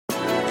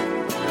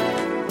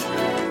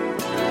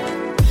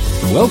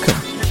Welcome,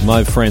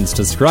 my friends,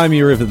 to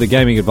Scrimey River, the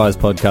Gaming Advice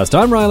Podcast.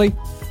 I'm Riley,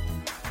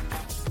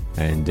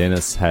 and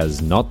Denis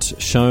has not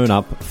shown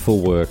up for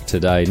work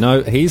today.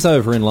 No, he's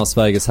over in Las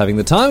Vegas having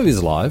the time of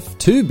his life,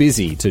 too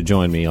busy to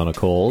join me on a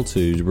call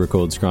to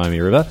record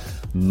Scrimey River.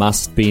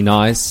 Must be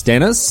nice.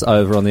 Denis,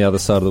 over on the other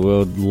side of the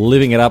world,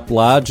 living it up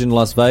large in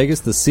Las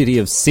Vegas, the city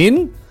of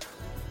sin.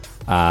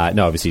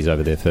 No, obviously he's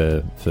over there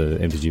for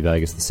MTG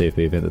Vegas, the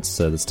CFP event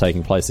that's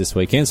taking place this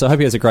weekend. So I hope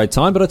he has a great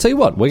time. But I tell you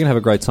what, we're going to have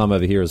a great time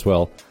over here as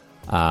well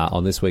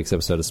on this week's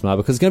episode of Smart,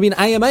 because it's going to be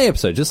an AMA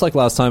episode, just like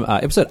last time.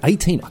 Episode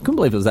 18. I couldn't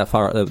believe it was that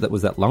far. That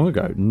was that long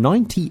ago.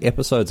 90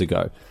 episodes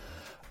ago.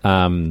 But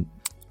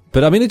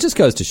I mean, it just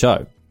goes to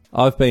show.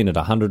 I've been at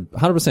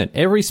 100%.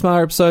 Every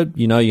Smart episode,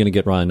 you know you're going to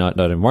get Ryan Knight.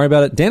 Don't even worry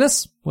about it.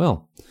 Denis,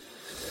 well,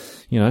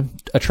 you know,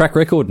 a track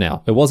record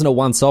now. It wasn't a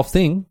once-off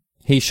thing.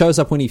 He shows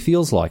up when he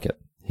feels like it.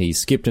 He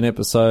skipped an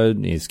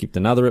episode. He skipped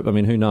another. I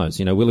mean, who knows?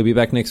 You know, will he be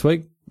back next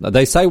week?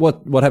 They say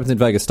what happens in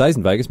Vegas stays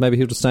in Vegas. Maybe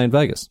he'll just stay in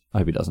Vegas. I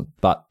hope he doesn't.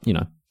 But, you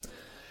know,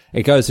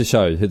 it goes to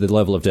show the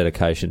level of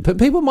dedication. But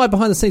people might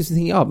behind the scenes be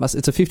thinking,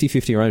 it's a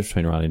 50-50 range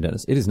between Riley and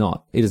Denis. It is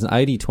not. It is an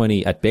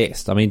 80-20 at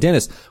best. I mean,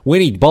 Denis,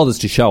 when he bothers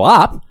to show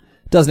up,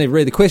 doesn't even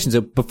read the questions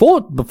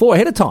before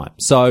ahead of time.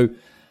 So,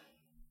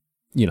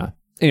 you know,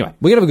 anyway,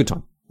 we're going to have a good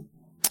time.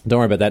 Don't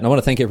worry about that. And I want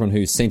to thank everyone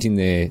who's sent in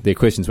their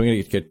questions. We're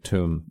going to get to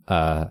them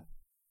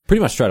pretty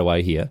much straight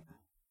away here.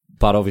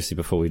 But obviously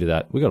before we do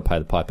that, we've got to pay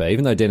the piper.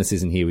 Even though Denis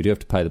isn't here, we do have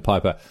to pay the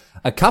piper.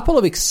 A couple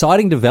of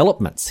exciting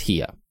developments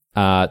here.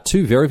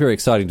 Two very, very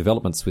exciting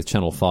developments with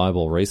Channel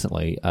Fireball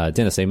recently.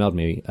 Denis emailed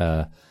me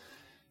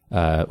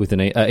with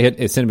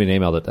he sent me an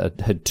email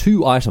that had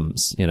two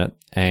items in it.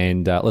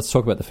 And let's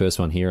talk about the first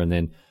one here, and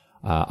then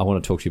I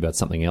want to talk to you about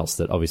something else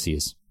that obviously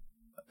is...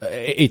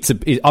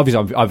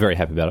 obviously, I'm very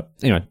happy about it.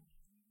 Anyway,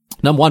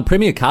 number one,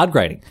 Premier Card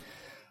Grading.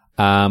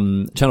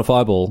 Channel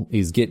Fireball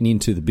is getting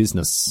into the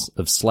business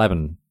of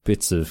slabbing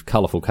bits of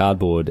colourful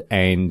cardboard,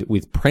 and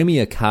with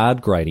Premier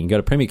Card Grading, go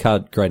to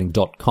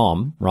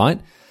premiercardgrading.com, right?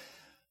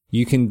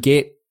 You can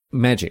get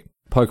Magic,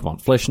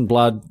 Pokemon, Flesh and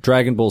Blood,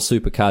 Dragon Ball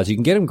Super cards. You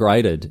can get them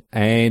graded,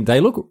 and they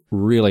look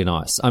really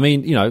nice. I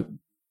mean, you know,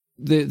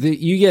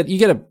 you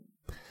get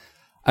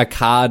a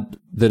card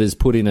that is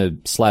put in a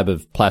slab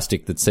of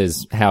plastic that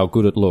says how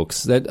good it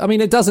looks. That, I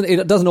mean, it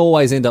doesn't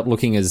always end up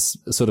looking as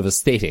sort of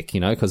aesthetic, you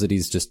know, because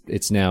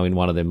it's now in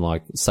one of them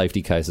like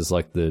safety cases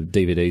like the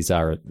DVDs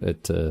are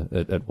at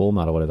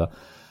Walmart or whatever.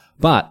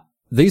 But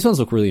these ones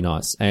look really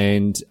nice.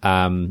 And,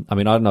 I mean,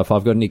 I don't know if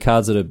I've got any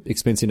cards that are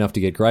expensive enough to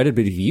get graded,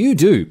 but if you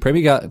do,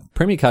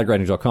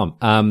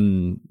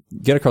 premiercardgrading.com,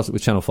 get across it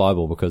with Channel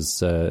Fireball,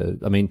 because,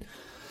 I mean,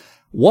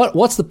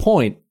 what's the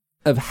point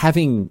of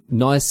having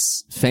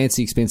nice,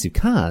 fancy, expensive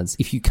cards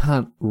if you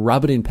can't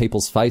rub it in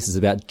people's faces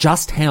about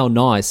just how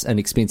nice and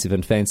expensive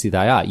and fancy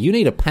they are? You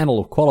need a panel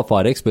of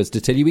qualified experts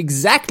to tell you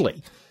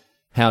exactly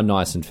how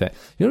nice and fancy.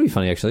 You know what would be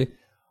funny, actually?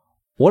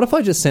 What if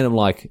I just sent them,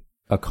 like,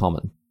 a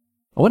common?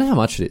 I wonder how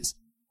much it is.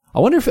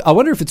 I wonder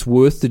if it's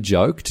worth the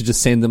joke to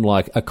just send them,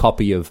 like, a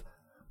copy of,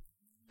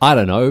 I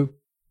don't know,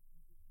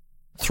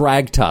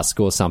 Thragtusk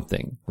or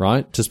something,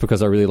 right? Just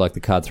because I really like the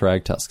card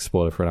Thragtusk.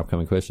 Spoiler for an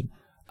upcoming question.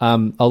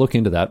 I'll look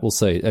into that. We'll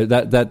see.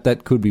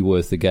 That could be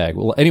worth the gag.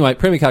 Well, anyway,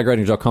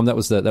 premiercardgrading.com. That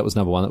was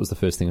number one. That was the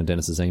first thing on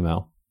Denis's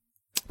email.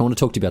 I want to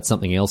talk to you about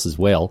something else as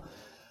well.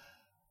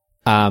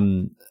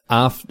 I'm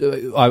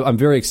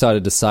very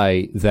excited to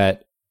say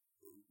that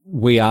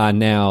we are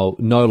now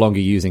no longer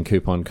using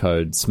coupon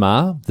code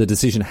SMAR. The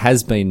decision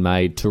has been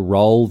made to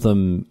roll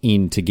them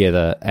in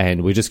together,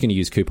 and we're just going to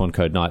use coupon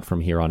code NIGHT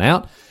from here on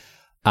out.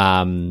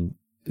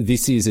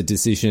 This is a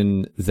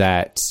decision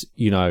that,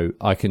 you know,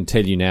 I can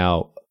tell you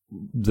now,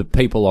 the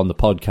people on the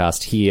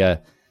podcast here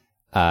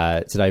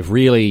today have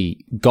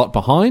really got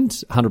behind.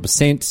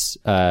 100%.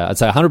 I'd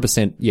say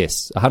 100%.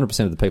 Yes,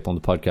 100% of the people on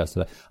the podcast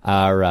today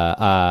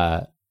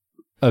are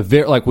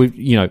very, like, we've,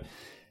 you know,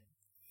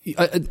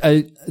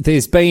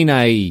 there's been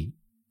I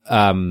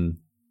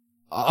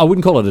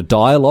wouldn't call it a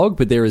dialogue,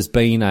 but there has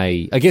been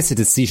I guess a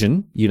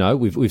decision. You know,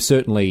 we've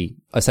certainly,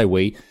 I say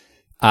we,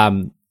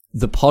 the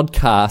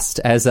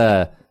podcast as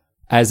an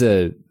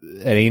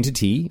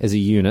entity, as a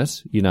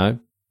unit, you know.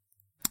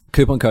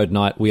 Coupon code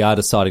NIGHT, we are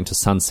deciding to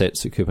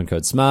sunset coupon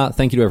code SMAR.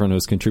 Thank you to everyone who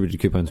has contributed to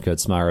coupon code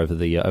SMAR over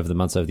the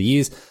months, over the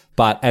years.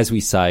 But as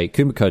we say,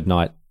 coupon code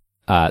NIGHT,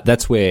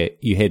 that's where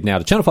you head now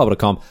to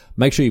channelfireball.com.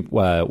 Make sure you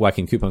whack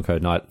in coupon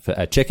code NIGHT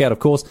at checkout, of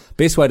course.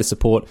 Best way to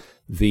support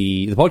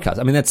the podcast.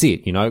 I mean, that's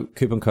it, you know,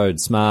 coupon code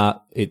SMAR,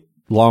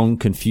 long,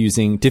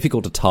 confusing,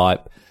 difficult to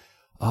type.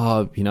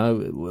 You know,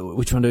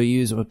 which one do we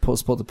use?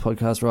 Support the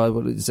podcast, right?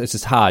 It's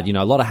just hard, you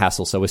know, a lot of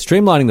hassle. So we're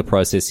streamlining the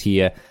process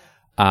here.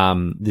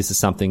 This is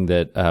something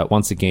that,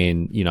 once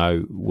again, you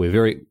know,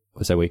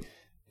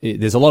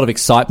 there's a lot of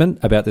excitement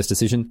about this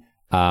decision,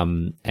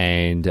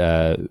 and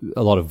a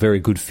lot of very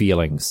good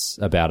feelings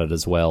about it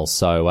as well.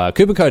 So,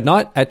 coupon code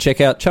NIGHT at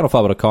checkout,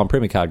 channelfiber.com,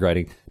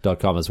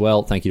 premiercardgrading.com as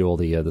well. Thank you to all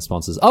the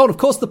sponsors. Oh, and of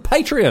course the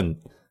Patreon.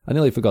 I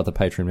nearly forgot the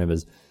Patreon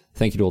members.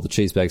 Thank you to all the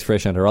cheese bags,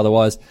 fresh and or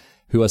otherwise,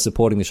 who are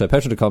supporting the show.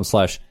 Patreon.com/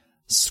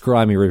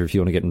 Scry me River if you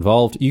want to get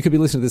involved. You could be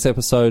listening to this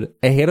episode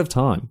ahead of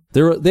time.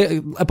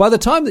 By the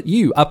time that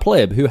you, a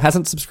pleb who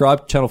hasn't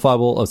subscribed to Channel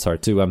Fireball, to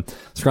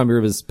Scry me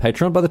River's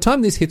Patreon, by the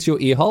time this hits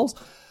your ear holes,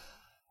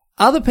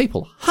 other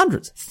people,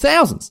 hundreds,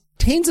 thousands,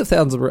 tens of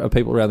thousands of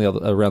people around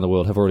the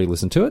world have already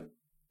listened to it.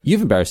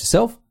 You've embarrassed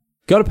yourself.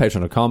 Go to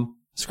patreon.com,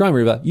 Scry me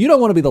River. You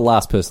don't want to be the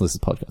last person to listen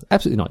to this podcast.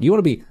 Absolutely not. You want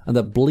to be on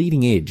the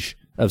bleeding edge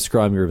of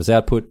Scry me River's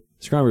output.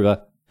 Scry me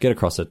River. Get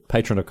across it.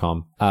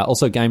 Patreon.com.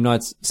 Also, game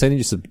nights. Send in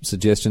your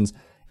suggestions.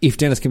 If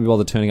Dennis can be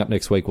bothered turning up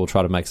next week, we'll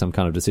try to make some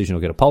kind of decision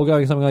or get a poll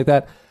going or something like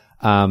that.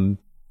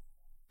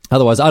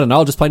 Otherwise, I don't know.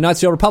 I'll just play Knights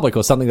of the Old Republic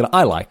or something that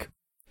I like.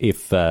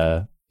 If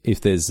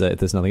there's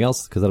nothing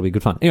else, because that'll be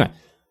good fun. Anyway,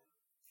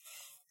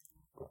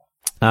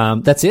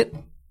 that's it.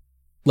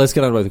 Let's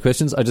get on with the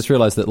questions. I just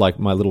realized that like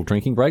my little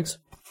drinking breaks,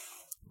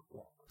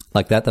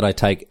 like that I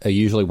take are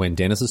usually when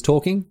Dennis is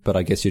talking, but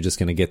I guess you're just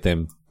going to get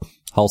them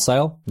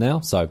wholesale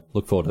now. So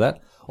look forward to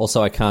that.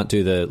 Also, I can't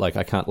do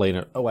I can't lean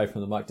it away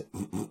from the mic to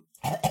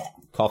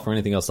cough or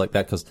anything else like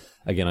that because,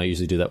 again, I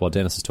usually do that while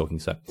Dennis is talking.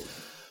 So,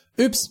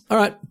 oops. All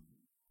right.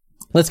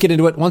 Let's get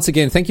into it. Once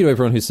again, thank you to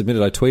everyone who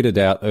submitted. I tweeted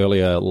out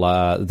earlier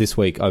this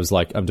week. I was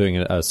like, I'm doing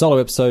a solo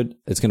episode.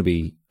 It's going to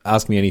be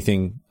Ask Me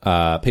Anything.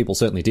 People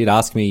certainly did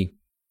ask me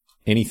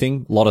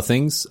anything, a lot of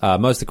things.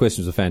 Most of the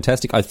questions were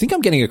fantastic. I think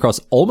I'm getting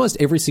across almost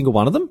every single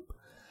one of them.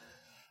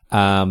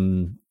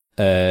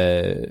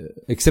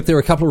 Except there are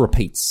a couple of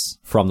repeats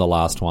from the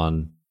last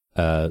one.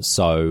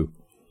 So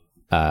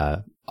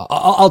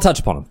I'll touch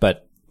upon them,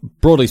 but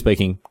broadly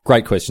speaking,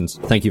 great questions.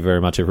 Thank you very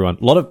much, everyone.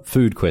 A lot of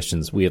food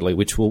questions, weirdly,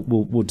 which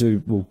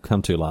we'll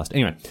come to last.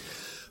 Anyway,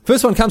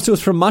 first one comes to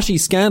us from Mushy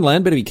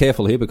Scanland. Better be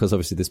careful here because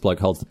obviously this bloke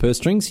holds the purse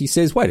strings. He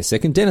says, wait a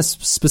second, Dennis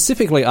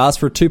specifically asked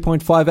for a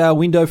 2.5 hour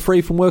window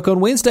free from work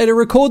on Wednesday to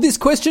record this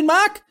question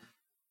mark?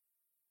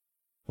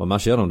 Well,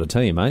 Mushy, I don't want to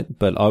tell you, mate,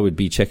 but I would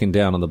be checking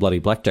down on the bloody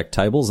blackjack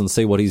tables and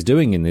see what he's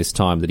doing in this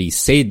time that he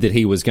said that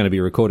he was going to be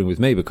recording with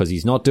me, because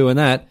he's not doing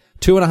that.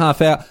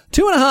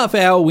 2.5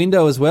 hour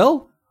window as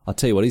well. I'll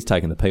tell you what, he's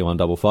taking the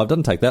P155.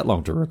 Doesn't take that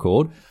long to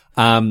record.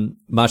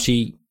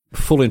 Mushy,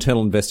 full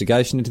internal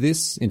investigation into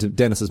this, into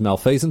Dennis's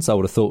malfeasance, I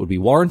would have thought would be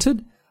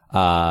warranted.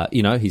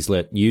 He's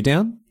let you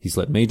down. He's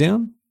let me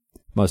down.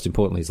 Most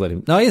importantly, he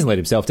hasn't let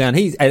himself down.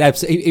 He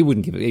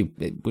wouldn't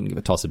give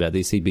a toss about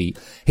this. He'd be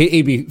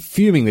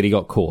fuming that he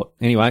got caught.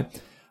 Anyway,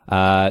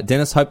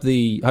 Dennis, hope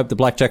the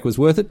blackjack was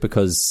worth it,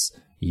 because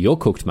you're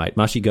cooked, mate.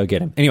 Mushy, go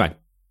get him. Anyway,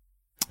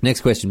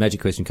 next question,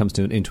 magic question, comes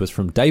into us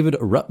from David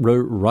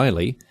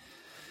Riley,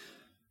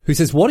 who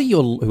says, what are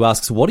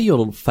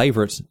your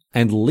favourite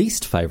and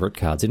least favourite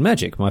cards in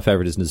Magic? My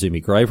favourite is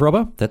Nezumi Grave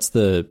Robber. That's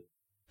the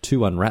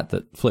 2/1 rat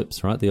that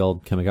flips, right? The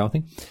old Kamigawa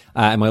thing.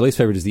 And my least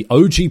favorite is the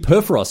OG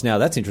Perforos. Now,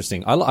 that's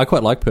interesting. I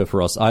quite like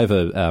Perforos. I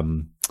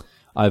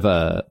have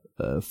a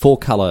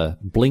 4-color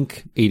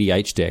Blink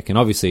EDH deck, and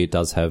obviously it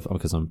does have,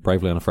 because I'm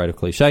bravely unafraid of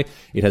cliche,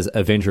 it has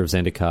Avenger of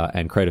Zendikar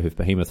and Craterhoof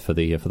Behemoth for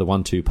the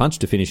 1-2 punch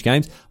to finish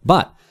games.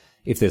 But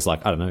if there's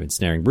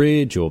Ensnaring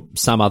Bridge or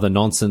some other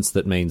nonsense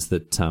that means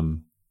that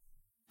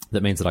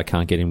I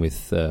can't get in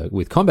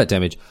with combat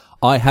damage,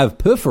 I have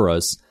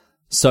Perforos.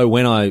 So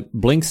when I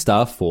blink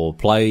stuff or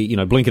play,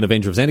 blink an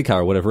Avenger of Zendikar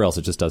or whatever else,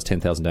 it just does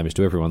 10,000 damage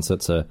to everyone. So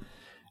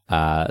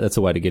that's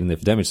a way to get in there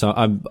for damage. So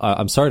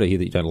I'm sorry to hear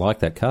that you don't like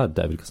that card,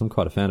 David, because I'm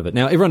quite a fan of it.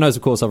 Now, everyone knows,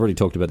 of course, I've already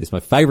talked about this. My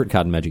favorite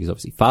card in Magic is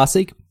obviously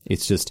Farseek.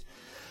 It's just,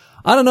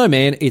 I don't know,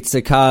 man. It's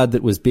a card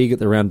that was big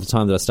around the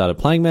time that I started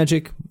playing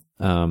Magic,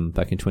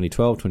 back in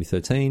 2012,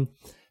 2013.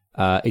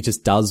 It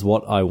just does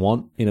what I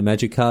want in a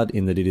Magic card,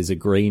 in that it is a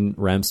green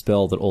ramp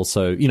spell that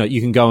also, you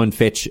can go and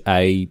fetch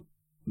a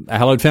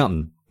Hallowed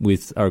Fountain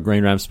with a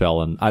green ramp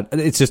spell, and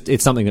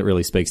it's something that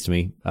really speaks to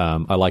me.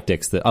 I like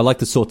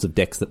the sorts of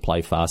decks that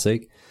play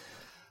Farseek.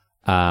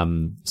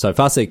 So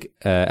Farseek,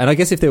 and I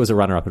guess if there was a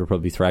runner-up, it would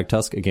probably be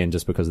Thragtusk, again,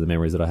 just because of the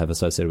memories that I have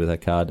associated with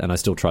that card, and I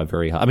still try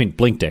very hard. I mean,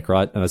 Blink deck,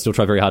 right? And I still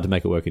try very hard to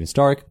make it work in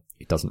Historic.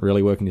 It doesn't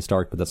really work in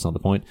Historic, but that's not the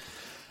point.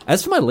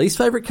 As for my least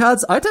favorite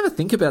cards, I had to have a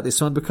think about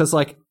this one, because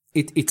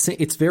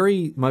it's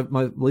very, my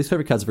least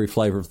favorite cards are very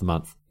flavor of the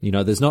month.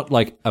 There's not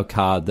like a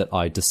card that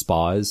I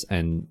despise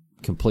and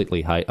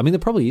completely hate. I mean, there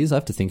probably is. I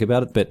have to think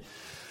about it, but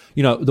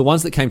the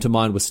ones that came to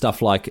mind was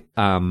stuff like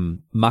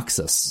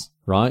Muxus,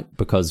 right?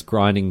 Because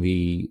grinding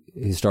the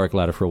Historic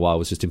ladder for a while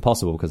was just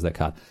impossible because of that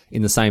card.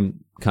 In the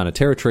same kind of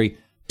territory,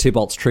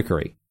 Tybalt's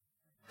Trickery.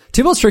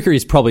 Tybalt's Trickery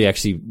is probably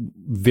actually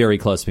very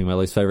close to being my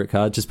least favorite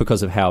card, just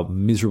because of how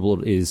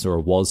miserable it is, or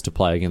was, to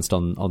play against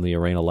on the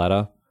arena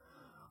ladder.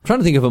 I'm trying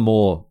to think of a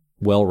more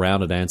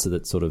well-rounded answer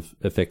that sort of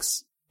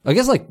affects, I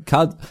guess, like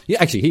card.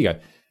 Yeah, actually, here you go.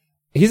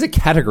 Here's a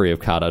category of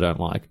card I don't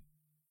like.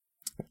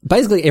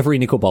 Basically every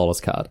Nicol Bolas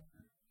card.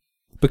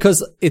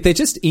 Because if they're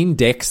just in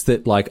decks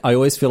that, I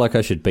always feel like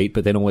I should beat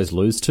but then always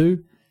lose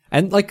to.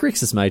 And,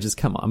 Grixis Mages,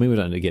 come on. I mean, we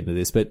don't need to get into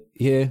this, but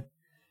yeah.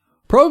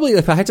 Probably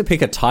if I had to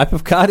pick a type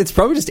of card, it's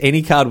probably just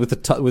any card with a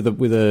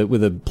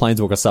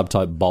Planeswalker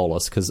subtype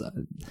Bolas. Because,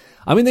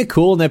 I mean, they're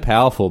cool and they're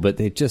powerful, but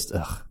they're just,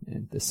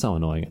 they're so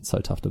annoying. It's so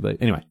tough to beat.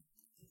 Anyway.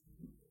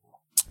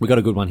 We got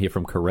a good one here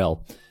from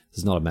Carell. This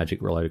is not a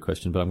magic-related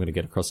question, but I'm going to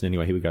get across it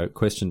anyway. Here we go.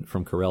 Question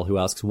from Carell, who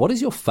asks, what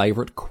is your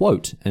favourite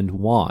quote and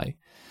why?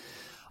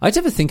 I had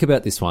to have a think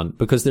about this one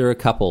because there are a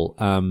couple.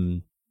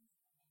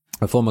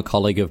 A former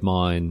colleague of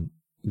mine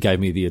gave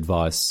me the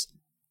advice,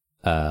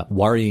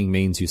 worrying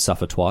means you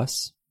suffer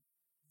twice,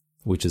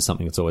 which is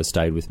something that's always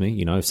stayed with me.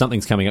 You know, if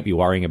something's coming up, you're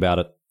worrying about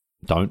it,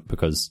 don't,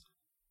 because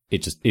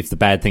if the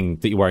bad thing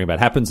that you're worrying about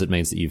happens, it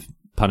means that you've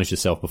punished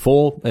yourself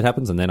before it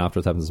happens and then after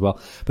it happens as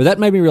well. But that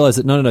made me realize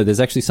that no,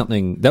 there's actually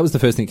something, that was the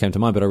first thing that came to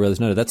mind, but I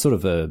realized no, that's sort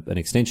of an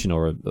extension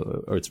or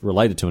it's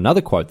related to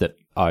another quote that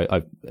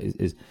I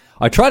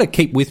try to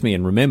keep with me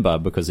and remember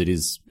because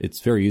it's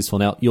very useful.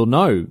 Now, you'll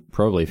know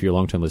probably if you're a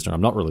long-term listener,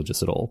 I'm not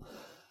religious at all.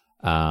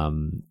 Not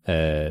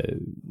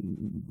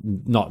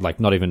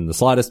even in the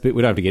slightest bit.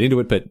 We don't have to get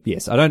into it, but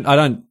yes, I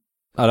don't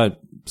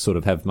sort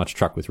of have much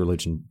truck with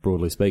religion,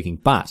 broadly speaking,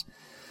 but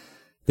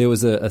there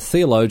was a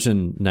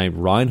theologian named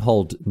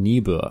Reinhold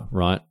Niebuhr,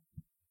 right?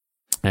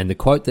 And the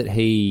quote that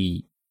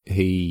he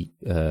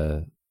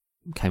came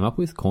up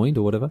with, coined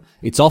or whatever,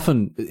 it's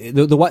often,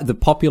 the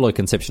popular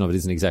conception of it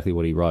isn't exactly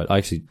what he wrote. I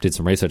actually did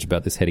some research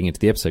about this heading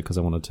into the episode because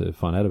I wanted to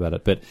find out about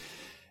it, but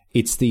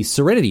it's the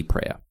serenity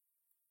prayer.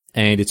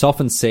 And it's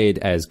often said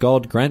as,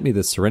 God, grant me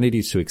the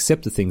serenity to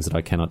accept the things that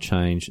I cannot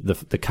change,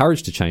 the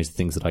courage to change the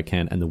things that I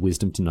can, and the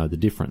wisdom to know the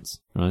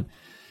difference, right?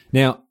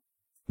 Now,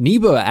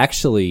 Niebuhr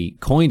actually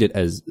coined it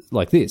as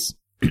like this.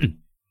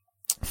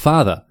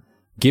 Father,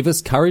 give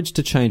us courage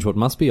to change what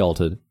must be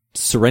altered,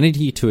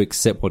 serenity to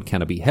accept what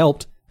cannot be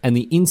helped, and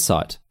the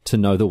insight to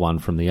know the one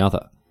from the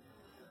other.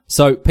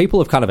 So people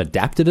have kind of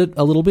adapted it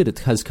a little bit. It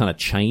has kind of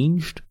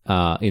changed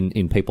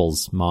in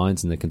people's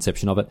minds and the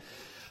conception of it.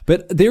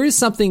 But there is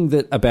something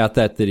about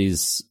that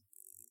is,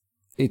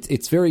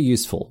 it's very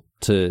useful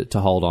to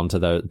hold on to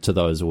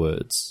those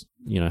words.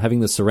 You know,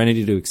 having the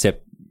serenity to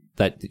accept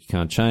that you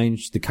can't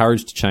change, the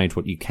courage to change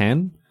what you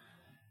can,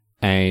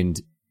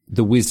 and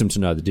the wisdom to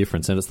know the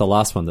difference. And it's the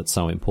last one that's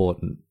so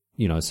important,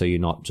 you know, so you're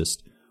not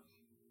just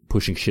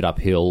pushing shit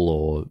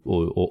uphill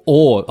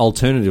or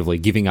alternatively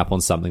giving up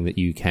on something that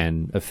you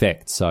can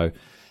affect. So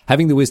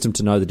having the wisdom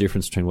to know the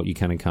difference between what you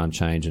can and can't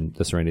change and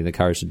the serenity and the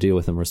courage to deal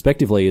with them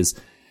respectively is,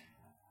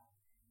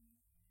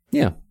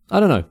 yeah, I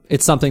don't know.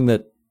 It's something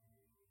that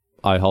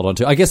I hold on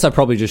to. I guess I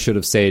probably just should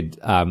have said,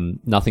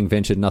 nothing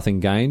ventured, nothing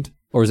gained.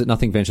 Or is it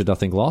nothing ventured,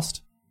 nothing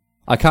lost?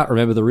 I can't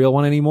remember the real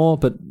one anymore,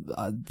 but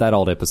that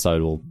old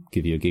episode will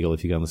give you a giggle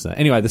if you go and listen to that.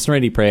 Anyway, the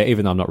Serenity Prayer,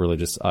 even though I'm not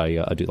religious,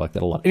 I do like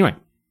that a lot. Anyway,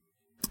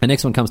 the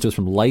next one comes to us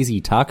from Lazy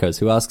Tacos,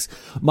 who asks,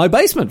 my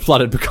basement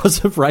flooded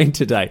because of rain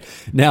today.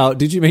 Now,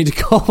 did you mean to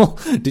call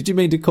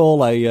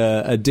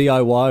a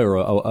DIY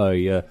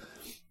or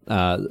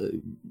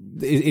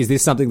is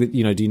this something that,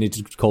 you know, do you need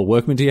to call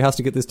workmen to your house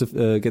to get this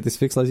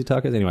fixed, Lazy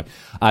Tacos? Anyway,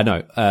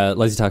 no.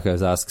 Lazy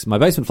Tacos asks, my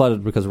basement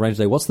flooded because of rain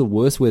today. What's the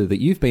worst weather that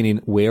you've been in?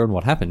 Where and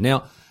what happened?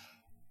 Now,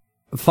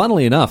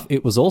 funnily enough,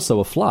 it was also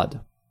a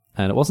flood,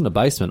 and it wasn't a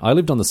basement. I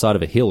lived on the side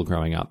of a hill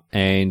growing up,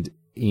 and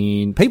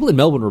people in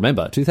Melbourne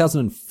remember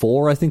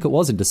 2004, I think it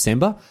was, in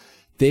December,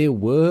 there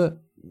were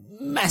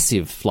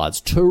massive floods,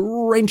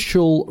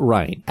 torrential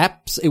rain.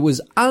 It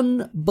was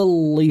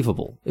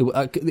unbelievable.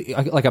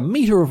 Like a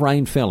meter of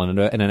rain fell in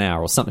an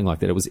hour or something like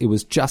that. It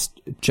was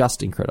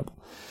just incredible.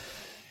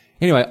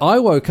 Anyway, I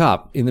woke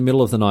up in the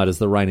middle of the night as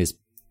the rain is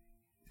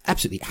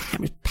absolutely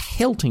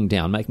pelting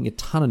down, making a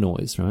ton of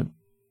noise, right?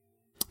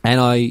 And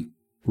I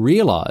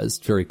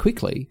realized very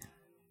quickly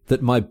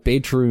that my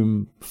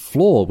bedroom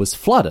floor was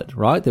flooded,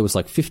 right? There was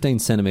like 15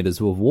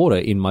 centimeters of water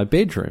in my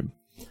bedroom.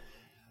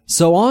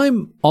 So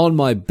I'm on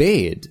my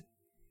bed,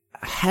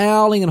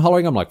 howling and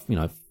hollering. I'm like,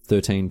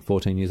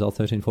 14 years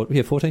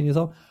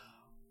old.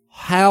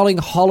 Howling,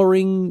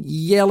 hollering,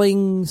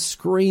 yelling,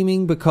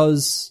 screaming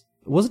because,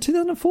 was it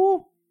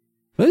 2004?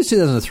 Maybe it was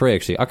 2003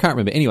 actually. I can't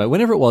remember. Anyway,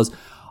 whenever it was,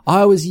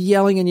 I was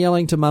yelling and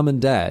yelling to mum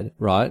and dad,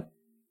 right?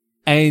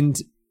 And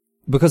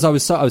because I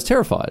was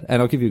terrified,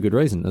 and I'll give you a good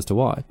reason as to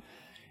why.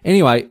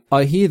 Anyway,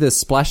 I hear the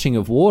splashing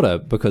of water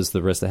because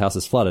the rest of the house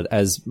is flooded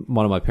as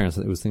one of my parents,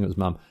 I think it was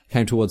mum,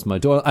 came towards my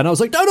door. And I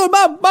was like, no,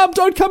 mum,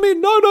 don't come in.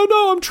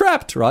 No, I'm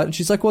trapped, right? And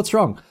she's like, what's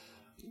wrong?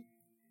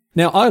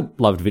 Now, I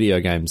loved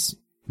video games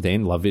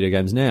then, love video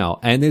games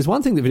now. And there's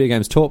one thing that video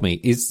games taught me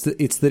it's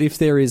that if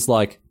there is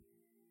like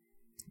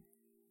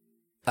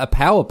a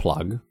power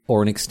plug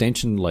or an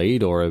extension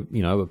lead or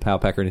a power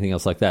pack or anything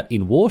else like that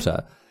in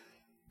water,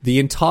 the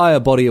entire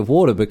body of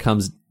water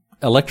becomes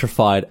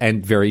electrified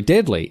and very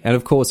deadly. And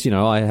of course,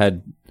 I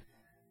had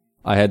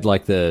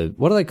like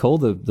what do they call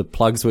the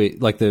plugs where,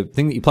 like the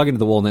thing that you plug into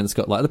the wall and then it's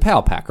got like the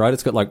power pack, right?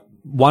 It's got like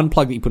one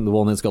plug that you put in the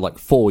wall and then it's got like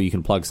 4 you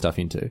can plug stuff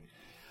into.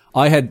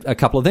 I had a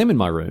couple of them in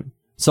my room.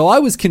 So I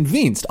was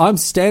convinced, I'm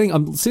sitting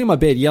in my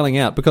bed yelling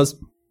out because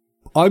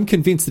I'm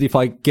convinced that if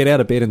I get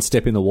out of bed and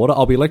step in the water,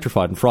 I'll be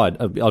electrified and fried.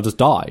 I'll just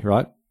die,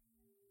 right?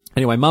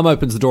 Anyway, mum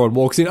opens the door and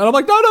walks in and I'm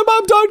like, no,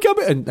 mum, don't come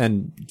in.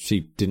 And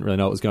she didn't really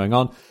know what was going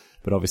on.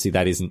 But obviously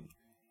that isn't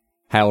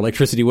how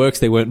electricity works.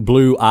 There weren't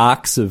blue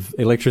arcs of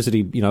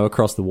electricity,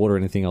 across the water or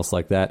anything else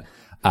like that.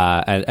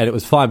 And it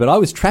was fine, but I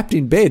was trapped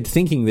in bed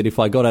thinking that if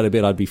I got out of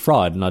bed, I'd be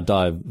fried and I'd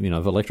die of,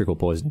 of electrical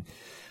poisoning.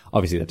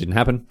 Obviously that didn't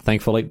happen,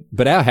 thankfully,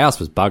 but our house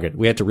was buggered.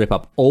 We had to rip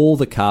up all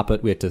the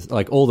carpet. We had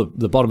to, all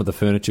the bottom of the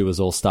furniture was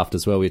all stuffed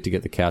as well. We had to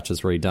get the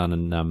couches redone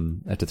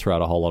and, had to throw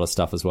out a whole lot of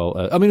stuff as well.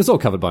 It was all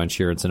covered by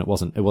insurance and it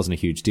wasn't a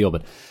huge deal,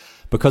 but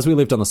because we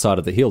lived on the side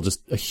of the hill,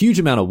 just a huge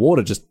amount of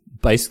water just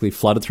basically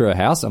flooded through our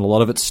house and a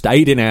lot of it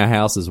stayed in our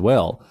house as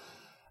well.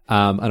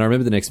 And I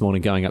remember the next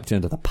morning going up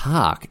down to the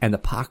park, and the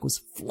park was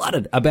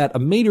flooded. About a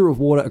metre of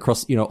water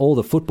across, all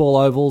the football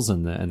ovals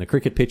and the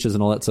cricket pitches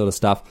and all that sort of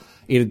stuff.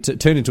 It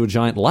had turned into a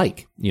giant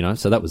lake,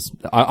 So that was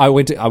I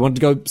wanted to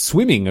go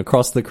swimming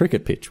across the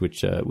cricket pitch,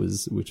 which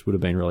would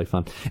have been really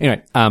fun.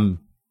 Anyway,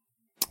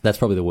 that's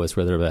probably the worst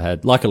weather I've ever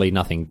had. Luckily,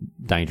 nothing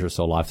dangerous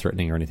or life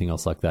threatening or anything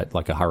else like that,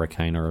 like a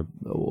hurricane or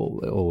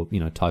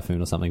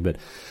typhoon or something. But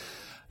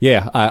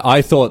yeah,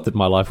 I thought that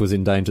my life was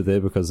in danger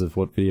there because of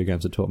what video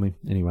games had taught me.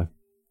 Anyway.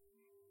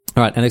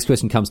 All right, our next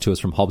question comes to us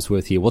from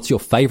Hobbsworth here. What's your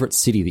favourite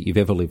city that you've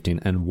ever lived in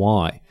and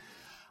why?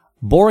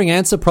 Boring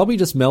answer, probably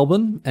just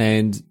Melbourne.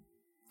 And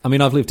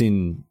I've lived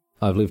in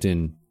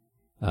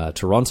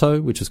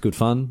Toronto, which was good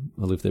fun.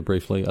 I lived there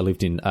briefly. I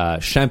lived in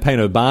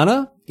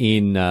Champaign-Urbana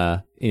in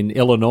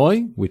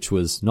Illinois, which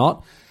was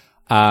not.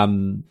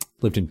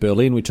 Lived in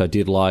Berlin, which I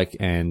did like,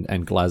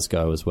 and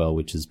Glasgow as well,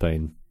 which has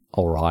been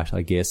all right,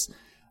 I guess.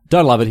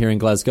 Don't love it here in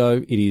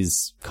Glasgow. It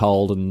is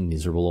cold and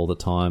miserable all the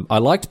time. I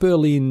liked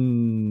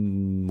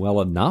Berlin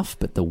well enough,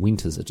 but the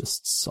winters are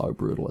just so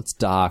brutal. It's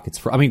dark.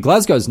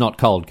 Glasgow's not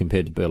cold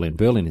compared to Berlin.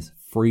 Berlin is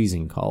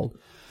freezing cold.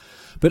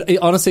 But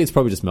honestly, it's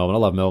probably just Melbourne. I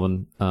love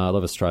Melbourne. I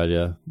love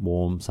Australia.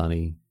 Warm,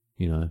 sunny,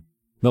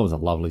 Melbourne's a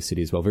lovely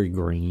city as well. Very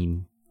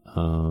green.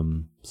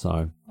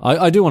 So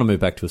I do want to move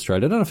back to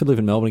Australia. I don't know if I'd live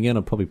in Melbourne again.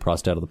 I'm probably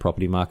priced out of the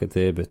property market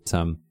there, but,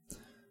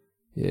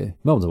 yeah,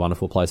 Melbourne's a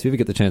wonderful place. If you ever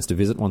get the chance to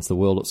visit once the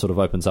world sort of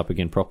opens up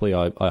again properly,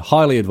 I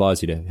highly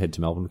advise you to head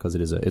to Melbourne because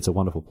it's a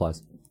wonderful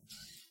place.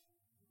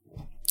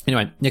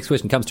 Anyway, next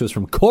question comes to us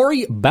from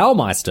Corey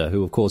Baumeister,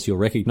 who of course you'll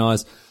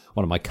recognise,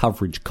 one of my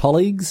coverage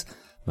colleagues,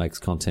 makes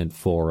content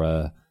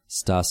for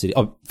Star City,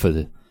 for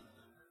the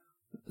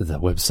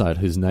website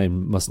whose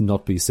name must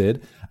not be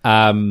said.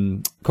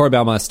 Corey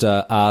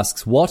Baumeister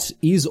asks, what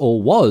is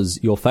or was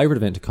your favourite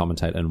event to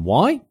commentate and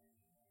why?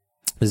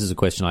 This is a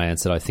question I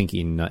answered, I think,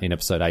 in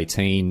episode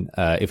 18.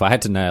 If I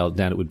had to nail it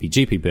down, it would be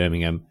GP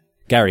Birmingham,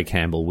 Gary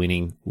Campbell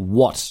winning.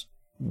 What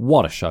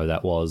a show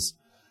that was.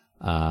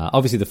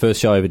 Obviously, the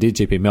first show I ever did,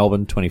 GP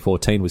Melbourne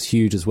 2014, was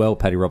huge as well.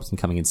 Paddy Robertson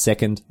coming in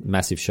second.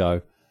 Massive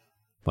show.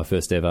 My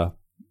first ever.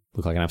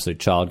 Looked like an absolute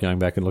child going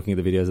back and looking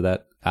at the videos of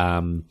that.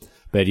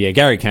 But yeah,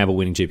 Gary Campbell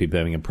winning GP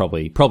Birmingham,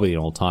 probably an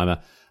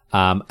all-timer.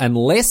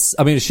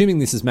 Assuming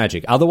this is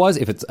Magic. Otherwise,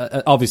 if it's,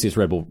 obviously it's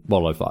Red Bull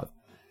World 05.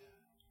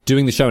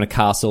 Doing the show in a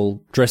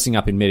castle, dressing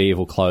up in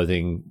medieval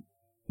clothing,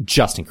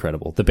 just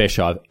incredible. The best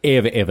show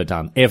I've ever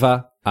done,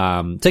 ever.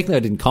 Technically I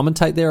didn't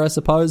commentate there, I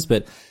suppose,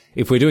 but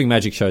if we're doing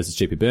Magic shows, it's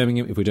GP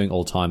Birmingham. If we're doing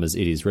all-timers,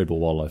 it is Red Bull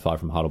World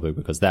 05 from Heidelberg,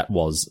 because that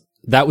was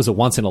a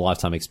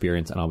once-in-a-lifetime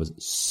experience, and I was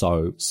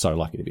so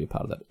lucky to be a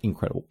part of that.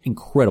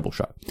 Incredible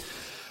show.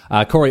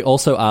 Corey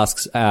also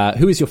asks,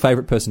 who is your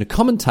favourite person to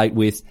commentate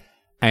with,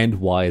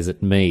 and why is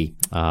it me?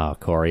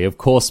 Corey, of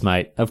course,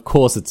 mate. Of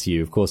course it's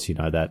you. Of course you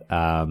know that.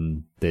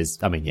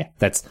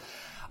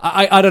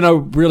 I don't know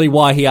really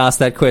why he asked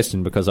that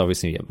question, because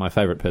obviously my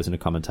favourite person to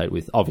commentate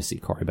with, obviously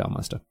Corey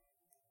Baumeister.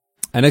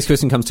 Our next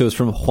question comes to us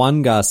from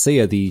Juan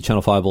Garcia, the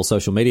Channel Fireball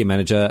social media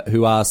manager,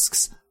 who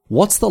asks,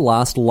 what's the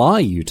last lie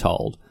you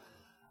told?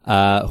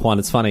 Juan,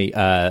 it's funny.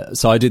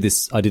 So I did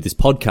this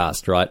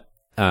podcast, right?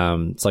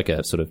 It's like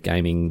a sort of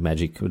gaming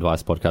magic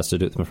advice podcast. I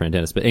do it with my friend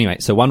Denis. But anyway,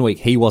 so one week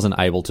he wasn't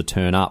able to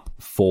turn up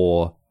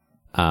for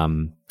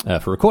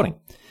recording.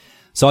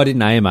 So I did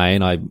an AMA,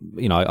 and I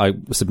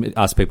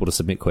asked people to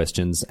submit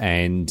questions,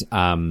 and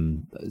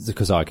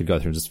because I could go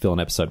through and just fill an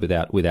episode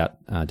without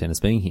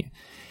Denis being here.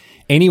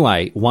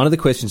 Anyway, one of the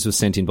questions was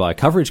sent in by a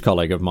coverage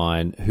colleague of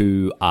mine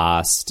who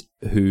asked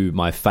who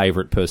my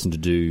favourite person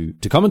to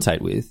commentate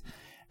with,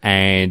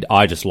 and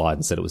I just lied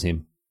and said it was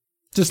him.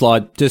 Just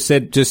lied. Just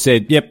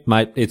said, yep,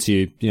 mate, it's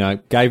you.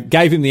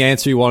 Gave him the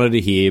answer he wanted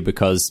to hear,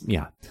 because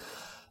the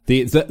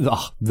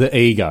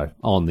ego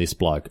on this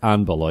bloke,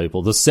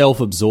 unbelievable. The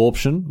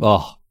self-absorption,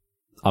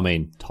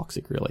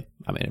 toxic, really.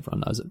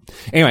 Everyone knows it.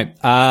 Anyway,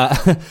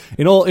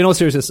 in all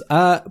seriousness, this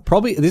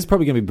is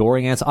probably going to be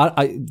boring answer.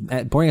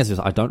 Boring answer is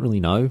I don't really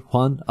know,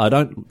 Juan. I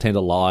don't tend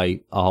to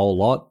lie a whole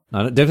lot.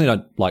 I definitely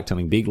don't like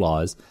telling big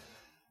lies.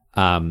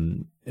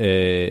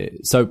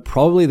 So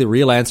probably the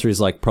real answer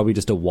is probably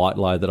just a white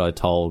lie that I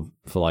told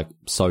for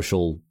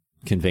social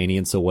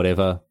convenience or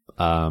whatever.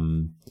 I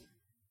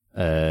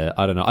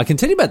don't know. I can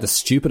tell you about the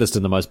stupidest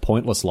and the most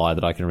pointless lie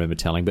that I can remember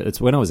telling, but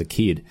it's when I was a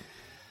kid.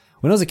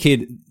 When I was a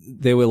kid,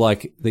 there were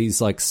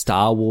these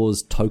Star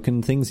Wars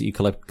token things that you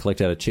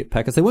collect out of chip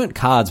packets. They weren't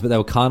cards, but they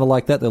were kind of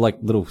like that. They're like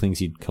little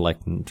things you'd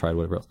collect and trade,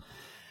 whatever else.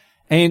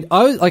 And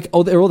I was like,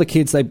 they're all the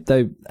kids, they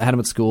had them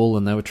at school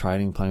and they were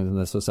training, playing with them,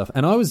 that sort of stuff.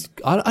 And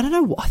I don't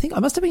know, I think I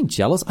must have been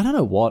jealous. I don't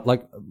know what.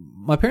 Like,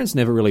 my parents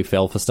never really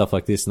fell for stuff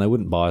like this, and they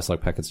wouldn't buy us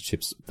like packets of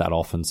chips that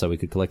often so we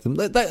could collect them.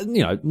 They,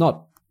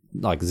 not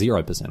like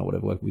 0% or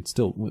whatever. Like,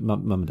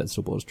 mum and dad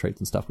still bought us treats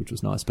and stuff, which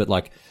was nice. But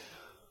like,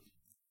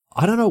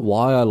 I don't know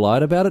why I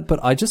lied about it,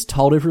 but I just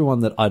told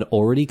everyone that I'd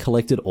already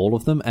collected all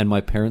of them and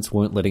my parents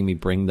weren't letting me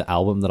bring the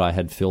album that I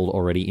had filled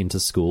already into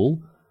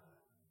school.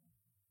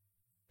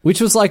 Which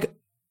was like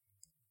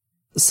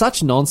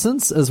such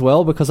nonsense as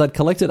well, because I'd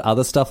collected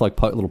other stuff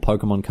like little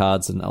Pokemon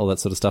cards and all that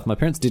sort of stuff. My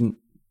parents didn't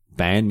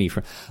ban me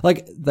from,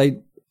 like, I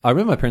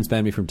remember my parents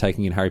banned me from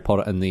taking in Harry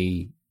Potter and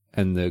the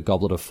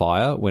Goblet of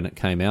Fire when it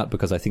came out,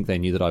 because I think they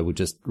knew that I would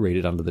just read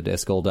it under the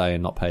desk all day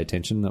and not pay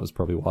attention. That was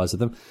probably wise of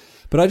them.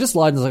 But I just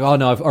lied and was like, oh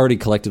no, I've already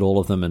collected all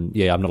of them and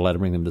yeah, I'm not allowed to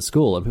bring them to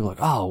school. And people were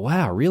like, oh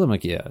wow, really? I'm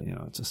like, yeah,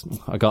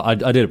 I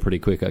did it pretty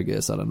quick, I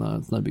guess. I don't know.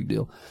 It's no big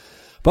deal.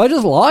 But I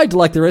just lied to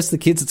like the rest of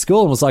the kids at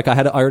school and was like,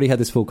 I already had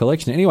this full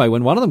collection. Anyway,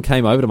 when one of them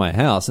came over to my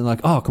house and like,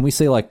 oh, can I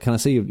see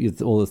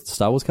all the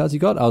Star Wars cards you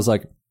got? I was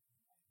like,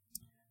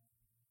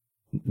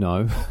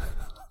 no.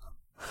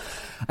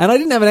 And I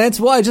didn't have an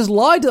answer why. I just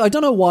lied. I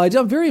don't know why.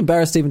 I'm very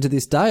embarrassed even to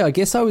this day. I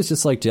guess I was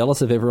just like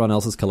jealous of everyone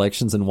else's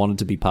collections and wanted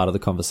to be part of the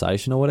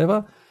conversation or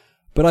whatever.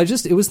 But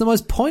it was the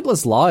most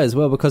pointless lie as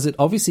well, because it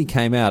obviously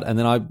came out and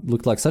then I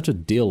looked like such a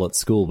deal at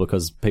school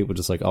because people were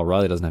just like, oh,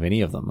 Riley doesn't have any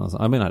of them.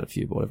 I had a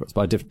few, but whatever.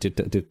 But I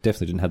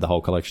definitely didn't have the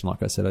whole collection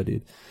like I said I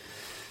did.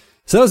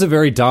 So that was a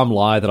very dumb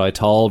lie that I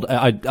told.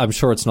 I'm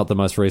sure it's not the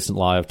most recent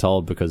lie I've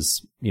told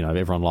because,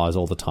 everyone lies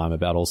all the time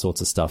about all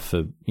sorts of stuff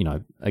for,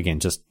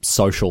 again, just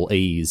social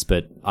ease.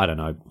 But I don't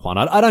know, Juan.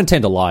 I don't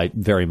tend to lie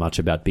very much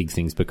about big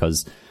things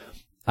because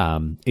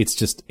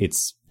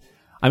it's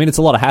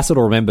a lot of hassle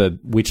to remember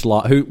which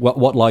lie,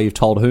 what lie you've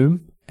told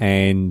whom,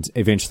 and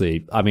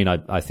eventually,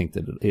 I think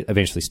that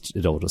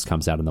it all just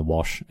comes out in the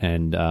wash,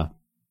 and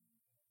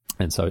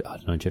so I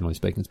don't know. Generally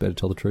speaking, it's better to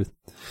tell the truth.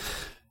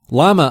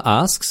 Lama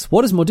asks,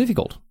 "What is more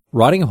difficult,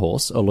 riding a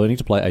horse or learning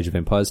to play Age of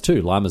Empires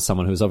 2?" Lama is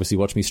someone who has obviously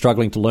watched me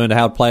struggling to learn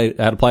how to play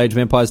Age of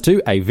Empires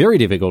 2, a very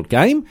difficult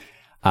game.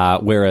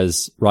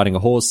 Whereas riding a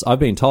horse, I've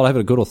been told, I have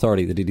a good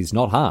authority that it is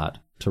not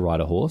hard to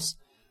ride a horse.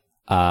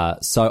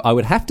 So I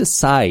would have to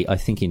say, I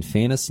think in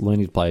fairness,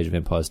 learning to play Age of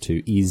Empires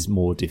 2 is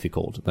more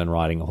difficult than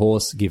riding a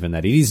horse, given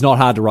that it is not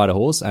hard to ride a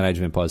horse, and Age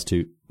of Empires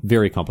 2,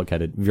 very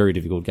complicated, very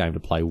difficult game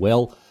to play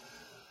well.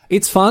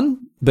 It's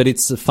fun, but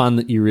it's a fun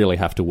that you really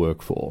have to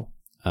work for.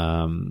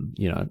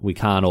 We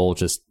can't all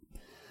just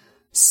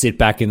sit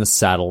back in the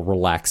saddle,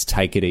 relax,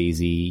 take it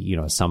easy.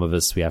 Some of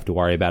us, we have to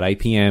worry about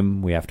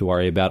APM, we have to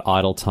worry about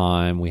idle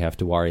time, we have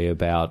to worry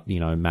about,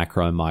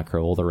 macro,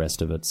 micro, all the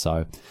rest of it.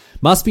 So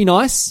must be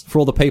nice for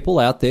all the people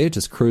out there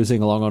just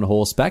cruising along on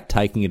horseback,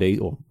 taking it easy,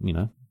 or,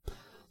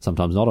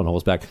 sometimes not on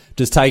horseback,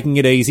 just taking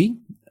it easy.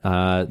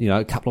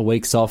 A couple of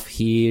weeks off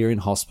here in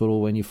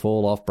hospital when you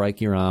fall off, break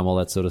your arm, all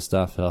that sort of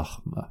stuff. Oh,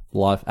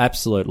 life,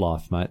 absolute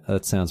life, mate.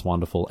 That sounds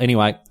wonderful.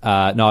 Anyway,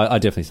 no, I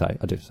definitely say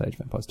Age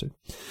of Empires 2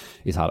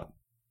 is harder.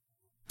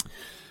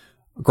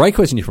 Great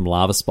question here from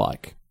Lava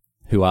Spike,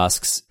 who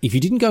asks, if you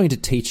didn't go into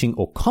teaching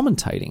or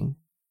commentating,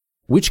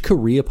 which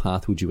career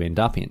path would you end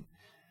up in?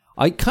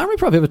 I can't remember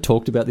if I've ever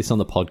talked about this on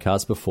the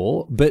podcast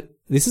before, but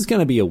this is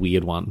going to be a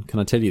weird one. Can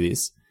I tell you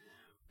this?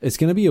 It's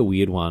going to be a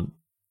weird one.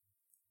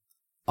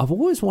 I've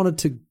always wanted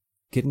to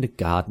get into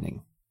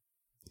gardening.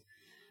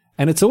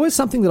 And it's always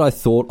something that I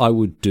thought I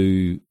would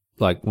do,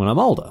 like, when I'm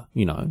older,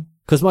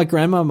 Because my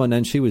grandma, my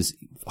nan, she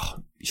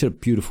had a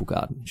beautiful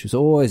garden. She was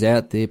always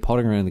out there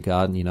potting around the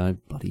garden,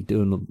 bloody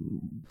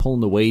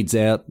pulling the weeds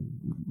out,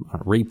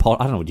 repot.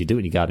 I don't know what you do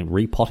in your garden,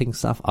 repotting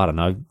stuff. I don't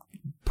know,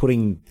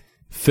 putting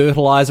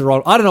fertilizer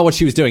on. I don't know what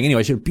she was doing.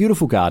 Anyway, she had a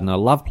beautiful garden. I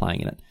love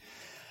playing in it.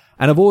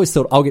 And I've always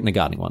thought I'll get into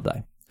gardening one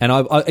day.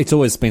 And it's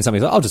always been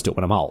something like, I'll just do it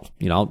when I'm old.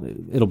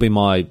 It'll be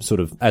my sort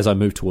of, as I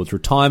move towards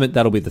retirement,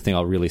 that'll be the thing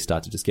I'll really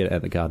start to just get out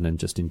of the garden and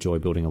just enjoy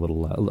building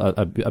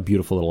a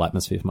beautiful little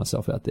atmosphere for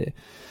myself out there.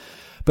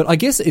 But I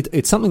guess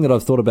it's something that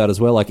I've thought about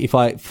as well. Like if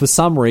for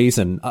some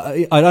reason,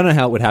 I don't know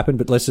how it would happen,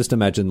 but let's just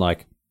imagine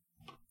like,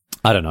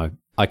 I don't know,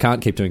 I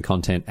can't keep doing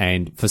content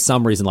and for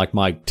some reason like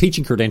my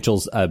teaching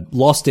credentials are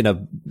lost in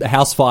a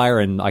house fire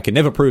and I can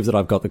never prove that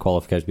I've got the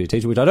qualification to be a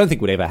teacher, which I don't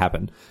think would ever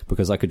happen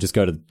because I could just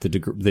go to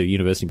the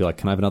university and be like,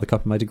 can I have another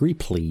copy of my degree,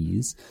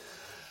 please?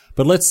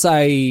 But let's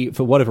say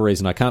for whatever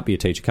reason I can't be a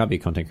teacher, can't be a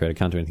content creator,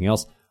 can't do anything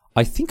else.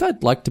 I think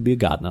I'd like to be a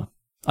gardener.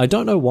 I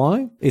don't know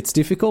why. It's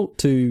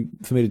difficult for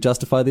me to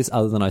justify this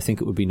other than I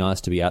think it would be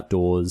nice to be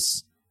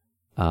outdoors,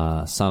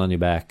 sun on your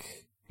back,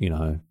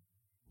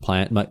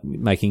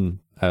 making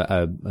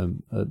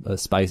a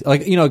space,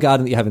 like, a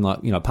garden that you have in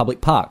like, public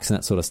parks and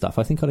that sort of stuff.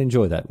 I think I'd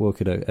enjoy that. Work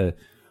at a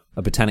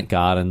botanic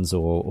gardens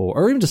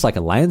or even just like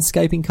a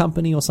landscaping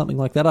company or something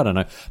like that. I don't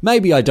know.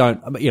 Maybe I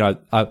don't,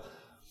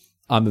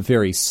 I'm a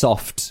very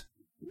soft,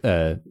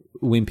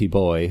 wimpy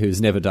boy who's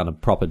never done a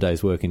proper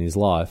day's work in his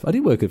life. I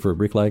did work for a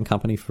bricklaying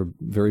company for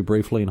very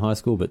briefly in high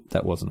school, but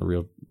that wasn't a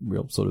real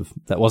sort of,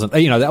 that wasn't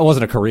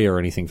a career or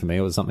anything for me.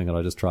 It was something that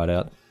I just tried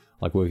out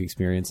like work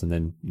experience, and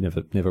then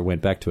never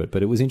went back to it.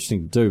 But it was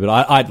interesting to do. But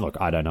I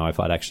don't know if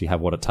I'd actually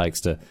have what it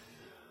takes to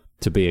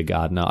be a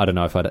gardener. I don't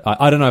know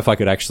if I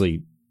could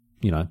actually,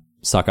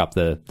 suck up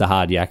the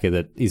hard yakka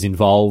that is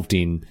involved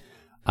in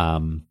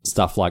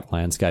stuff like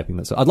landscaping.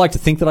 I'd like to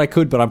think that I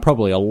could, but I'm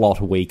probably a lot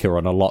weaker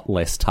and a lot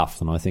less tough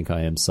than I think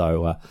I am.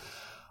 So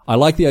I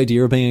like the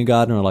idea of being a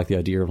gardener. I like the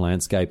idea of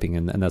landscaping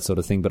and that sort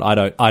of thing. But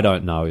I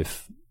don't know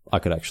if I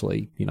could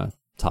actually,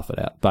 tough it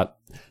out. But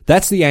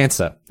that's the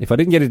answer. If I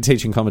didn't get into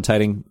teaching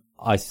commentating,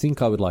 I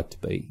think I'd like to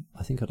be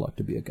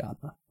a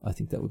gardener. I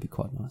think that would be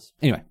quite nice.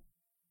 Anyway,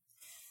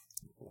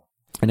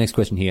 the next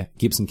question here,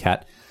 Gibson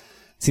Cat.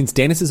 Since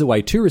Denis is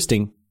away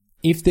touristing,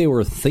 if there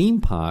were a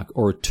theme park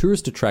or a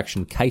tourist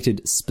attraction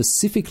catered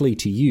specifically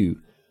to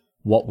you,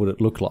 what would it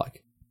look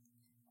like?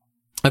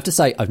 I have to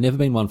say, I've never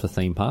been one for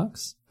theme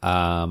parks.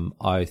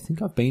 I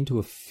think I've been to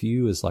a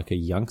few as like a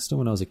youngster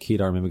when I was a kid.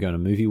 I remember going to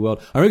Movie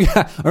World. I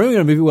remember going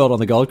to Movie World on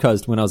the Gold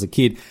Coast when I was a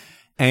kid,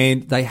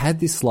 and they had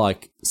this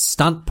like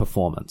stunt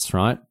performance,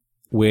 right?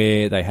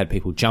 Where they had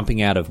people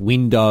jumping out of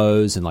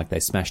windows and like they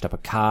smashed up a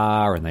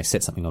car and they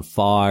set something on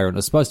fire, and it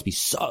was supposed to be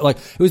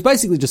it was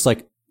basically just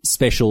like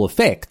special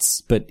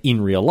effects, but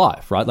in real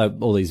life, right? Like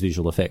all these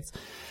visual effects.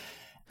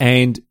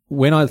 And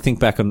when I think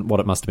back on what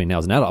it must have been now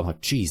as an adult, I'm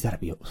like, geez,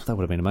 that would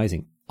have been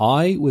amazing.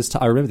 I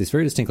remember this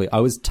very distinctly. I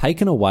was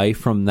taken away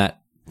from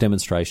that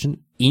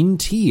demonstration in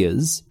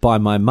tears by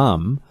my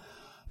mum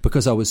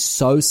because I was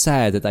so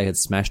sad that they had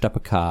smashed up a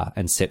car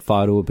and set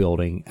fire to a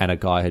building, and a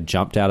guy had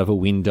jumped out of a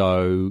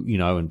window,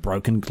 and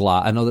broken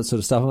glass and all that sort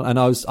of stuff. And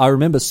I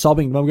remember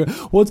sobbing, Mum, going,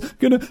 "What's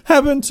going to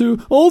happen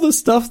to all the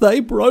stuff they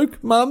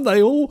broke, Mum?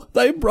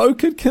 They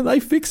broke it. Can they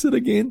fix it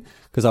again?"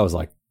 Because I was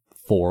like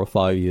 4 or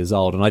 5 years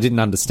old, and I didn't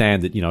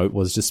understand that, it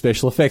was just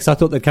special effects. I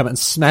thought they'd come out and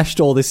smashed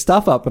all this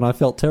stuff up, and I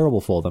felt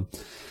terrible for them.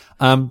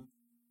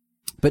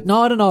 But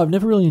no, I don't know. I've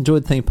never really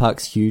enjoyed theme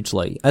parks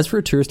hugely. As for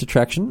a tourist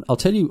attraction, I'll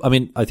tell you,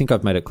 I think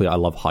I've made it clear I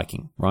love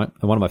hiking, right?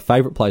 And one of my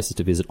favorite places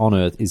to visit on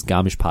Earth is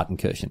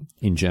Garmisch-Partenkirchen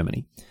in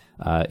Germany,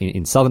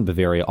 in southern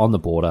Bavaria on the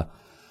border.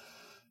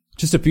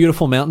 Just a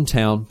beautiful mountain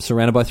town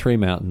surrounded by 3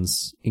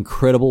 mountains,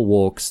 incredible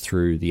walks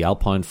through the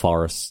alpine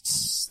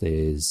forests.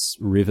 There's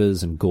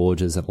rivers and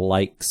gorges and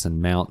lakes and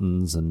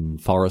mountains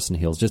and forests and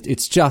hills.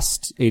 It's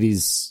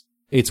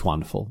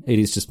wonderful. I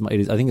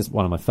think it's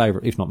one of my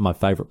favorite, if not my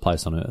favorite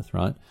place on Earth,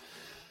 right?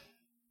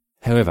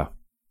 However,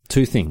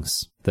 2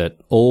 things that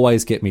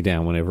always get me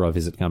down whenever I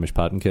visit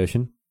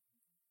Garmisch-Partenkirchen.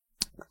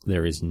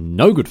 There is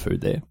no good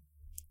food there.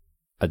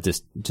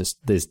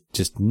 There's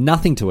just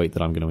nothing to eat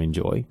that I'm going to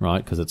enjoy,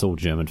 right? Because it's all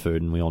German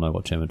food, and we all know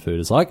what German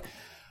food is like.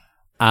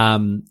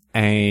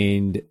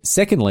 And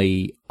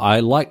secondly,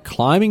 I like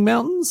climbing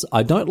mountains.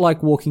 I don't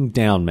like walking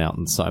down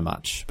mountains so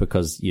much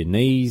because your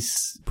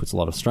knees puts a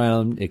lot of strain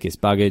on, it gets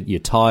buggered, you're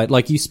tired.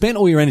 Like, you spent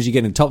all your energy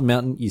getting to the top of the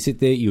mountain, you sit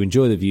there, you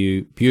enjoy the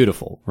view,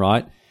 beautiful,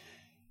 right?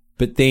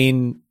 But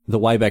then the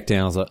way back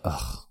down is like,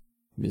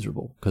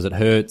 miserable, because it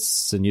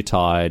hurts and you're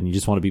tired and you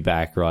just want to be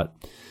back, right?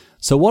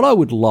 So what I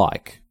would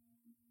like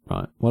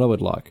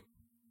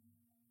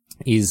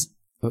is,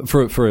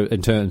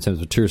 in terms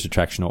of a tourist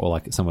attraction or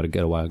like somewhere to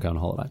get away or go on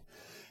holiday,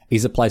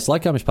 is a place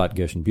like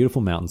Garmisch-Partenkirchen,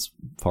 beautiful mountains,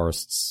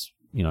 forests,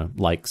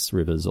 lakes,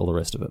 rivers, all the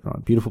rest of it,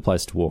 right? Beautiful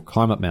place to walk,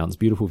 climb up mountains,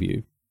 beautiful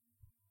view.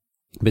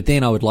 But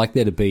then I would like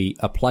there to be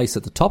a place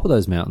at the top of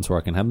those mountains where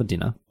I can have my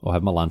dinner or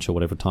have my lunch or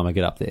whatever time I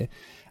get up there.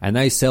 And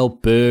they sell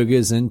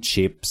burgers and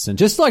chips and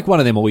just like one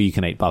of them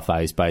all-you-can-eat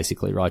buffets,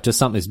 basically, right? Just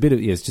something,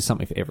 it's just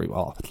something for everyone.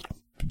 Oh,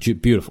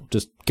 beautiful.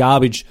 Just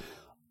garbage,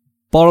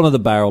 bottom of the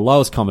barrel,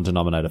 lowest common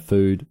denominator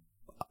food.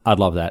 I'd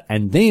love that.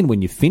 And then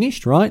when you're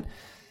finished, right,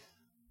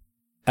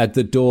 at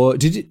the door,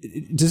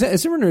 has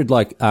everyone read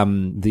like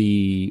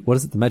the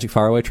Magic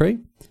Faraway Tree?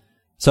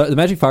 So the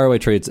Magic Faraway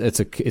Tree, it's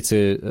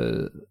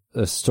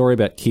a story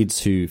about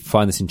kids who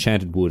find this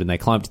enchanted wood and they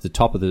climb to the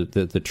top of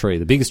the tree.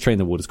 The biggest tree in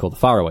the wood is called the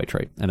Faraway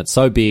Tree, and it's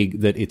so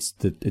big that its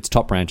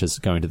top branches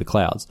go into the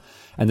clouds.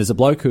 And there's a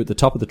bloke who at the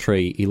top of the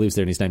tree, he lives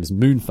there, and his name is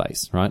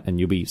Moonface, right? And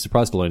you'll be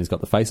surprised to learn he's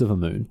got the face of a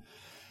moon.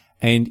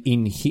 And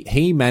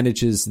he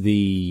manages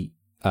the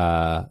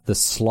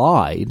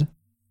slide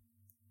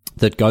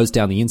that goes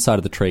down the inside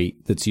of the tree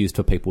that's used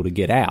for people to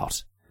get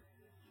out.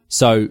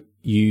 So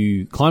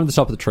you climb to the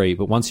top of the tree,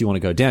 but once you want to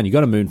go down, you go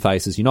to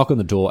Moonfaces, you knock on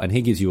the door, and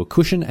he gives you a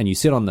cushion, and you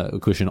sit on the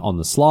cushion on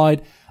the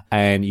slide,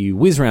 and you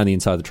whiz around the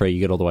inside of the tree, you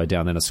get all the way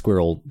down, then a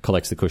squirrel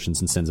collects the cushions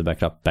and sends it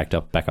back up to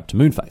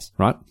Moonface,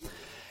 right?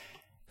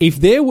 If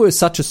there were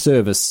such a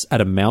service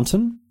at a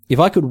mountain, if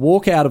I could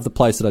walk out of the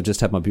place that I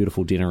just had my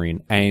beautiful dinner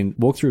in and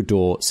walk through a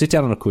door, sit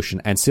down on a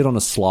cushion, and sit on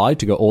a slide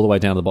to go all the way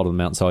down to the bottom of the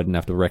mountain so I didn't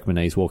have to wreck my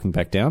knees walking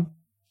back down,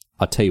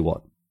 I tell you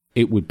what,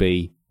 it would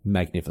be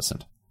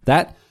magnificent.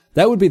 That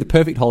would be the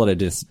perfect holiday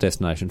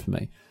destination for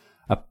me.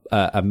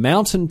 A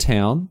mountain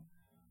town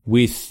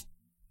with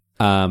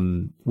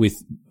an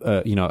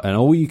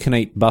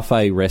all-you-can-eat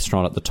buffet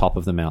restaurant at the top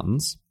of the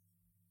mountains,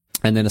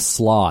 and then a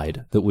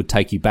slide that would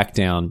take you back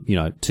down,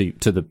 to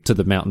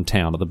the mountain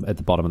town at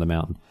the bottom of the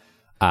mountain,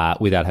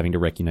 without having to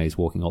wreck your knees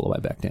walking all the way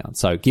back down.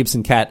 So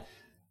Gibson Cat,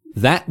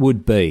 that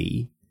would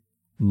be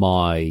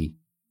my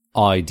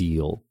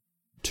ideal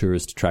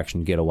tourist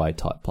attraction getaway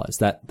type place.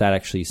 That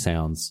actually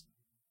sounds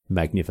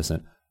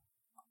magnificent.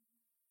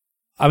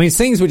 I mean,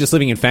 seeing as we're just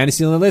living in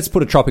Fantasyland, let's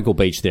put a tropical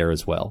beach there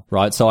as well,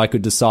 right? So I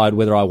could decide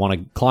whether I want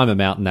to climb a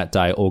mountain that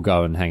day or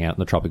go and hang out on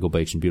the tropical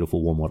beach in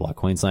beautiful warm water like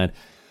Queensland.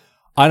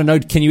 I don't know,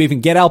 can you even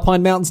get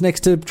alpine mountains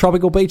next to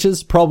tropical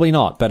beaches? Probably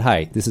not, but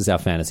hey, this is our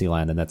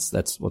Fantasyland and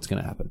that's what's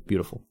going to happen.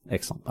 Beautiful.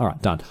 Excellent. All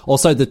right, done.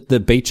 Also, the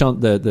beach on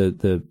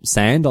the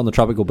sand on the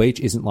tropical beach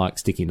isn't like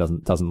sticky,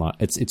 doesn't like,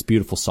 it's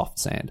beautiful soft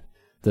sand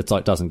that's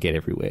like doesn't get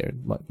everywhere,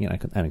 like, you know,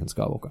 Anakin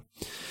Skywalker.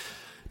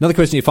 Another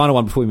question, your final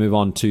one before we move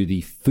on to the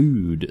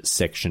food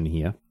section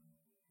here.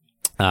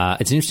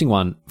 It's an interesting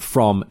one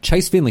from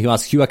Chase Finley, who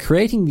asks, you are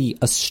creating the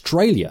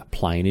Australia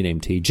plane in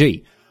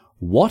MTG.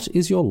 What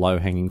is your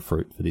low-hanging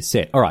fruit for this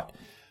set? All right.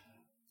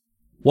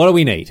 What do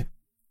we need?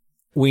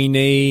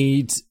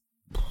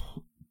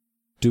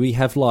 Do we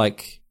have,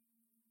 like,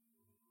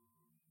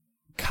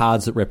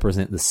 cards that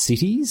represent the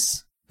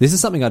cities? This is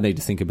something I need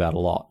to think about a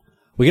lot.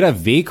 We could have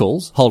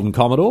vehicles. Holden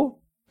Commodore.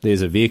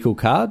 There's a vehicle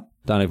card.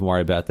 Don't even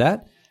worry about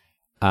that.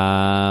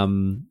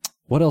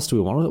 What else do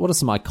we want? What are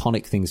some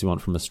iconic things we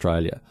want from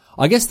Australia?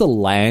 I guess the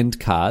land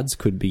cards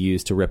could be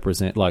used to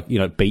represent, like, you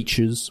know,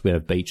 beaches. We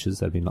have beaches.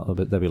 That'd be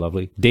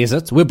lovely.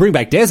 Deserts. We'll bring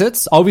back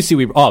deserts.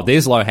 Obviously,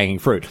 there's low-hanging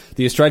fruit.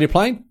 The Australia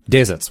plane,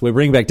 deserts. We're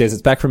bringing back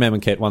deserts. Back from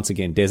Amonkhet once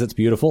again. Deserts,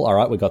 beautiful. All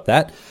right, we got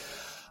that.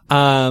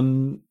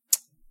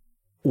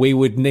 We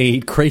would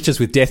need creatures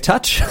with death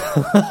touch.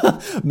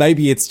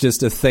 Maybe it's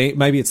just a thing.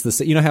 Maybe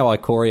it's you know how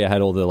Ikoria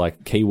had all the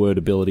like keyword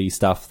ability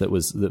stuff that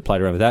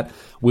played around with that.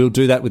 We'll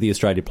do that with the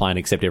Australia plane,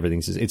 except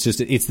everything's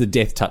it's the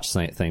death touch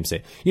theme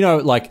set. You know,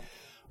 like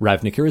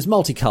Ravnica is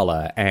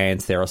multicolor and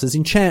Theros is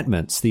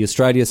enchantments. The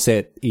Australia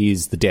set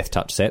is the death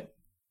touch set.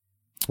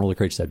 All the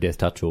creatures have death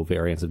touch or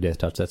variants of death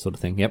touch, that sort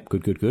of thing. Yep,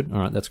 good. All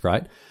right, that's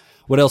great.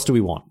 What else do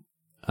we want?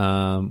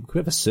 Could we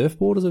have a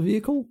surfboard as a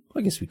vehicle?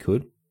 I guess we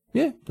could.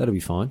 Yeah, that'll be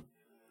fine.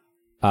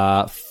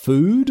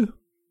 Food.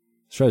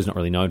 Australia's not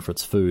really known for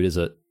its food, is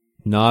it?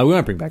 No, we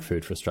won't bring back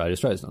food for Australia.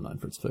 Australia's not known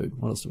for its food.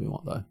 What else do we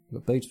want, though? We've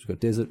got beach, we've got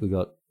desert, we've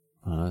got,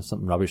 I don't know,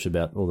 something rubbish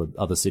about all the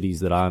other cities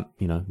that aren't,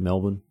 you know,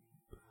 Melbourne.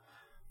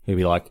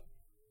 Maybe like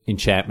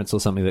enchantments or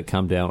something that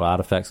come down, or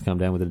artifacts come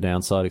down with a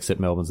downside, except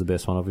Melbourne's the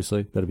best one,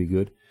 obviously. That'd be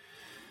good.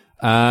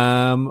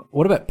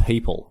 What about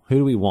people? Who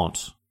do we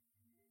want?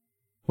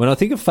 When I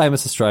think of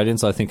famous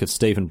Australians, I think of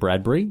Stephen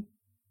Bradbury.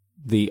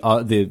 The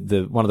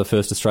one of the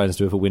first Australians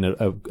to ever win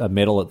a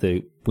medal at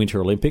the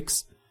Winter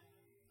Olympics.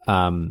 Go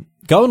and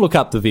look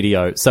up the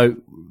video. So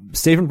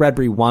Stephen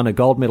Bradbury won a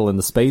gold medal in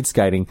the speed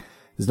skating.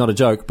 It's not a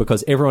joke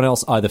because everyone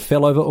else either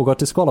fell over or got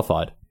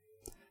disqualified.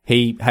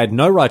 He had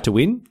no right to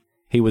win.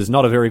 He was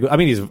not a very good. I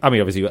mean,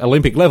 obviously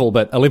Olympic level,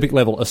 but Olympic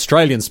level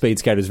Australian speed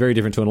skater is very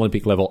different to an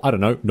Olympic level, I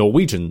don't know,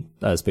 Norwegian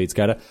speed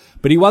skater.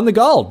 But he won the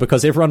gold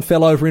because everyone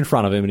fell over in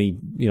front of him and he,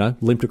 you know,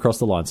 limped across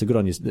the line. So good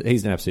on you.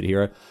 He's an absolute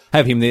hero.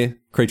 Have him there.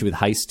 Creature with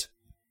haste.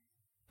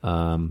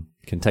 Can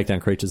take down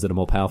creatures that are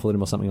more powerful than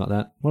him or something like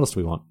that. What else do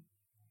we want?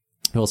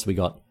 Who else have we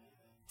got?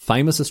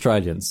 Famous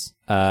Australians.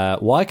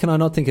 Why can I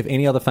not think of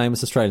any other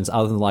famous Australians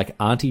other than like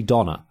Auntie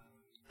Donna,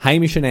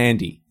 Hamish and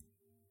Andy?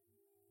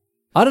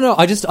 I don't know.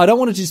 I don't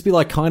want to just be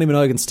like Kylie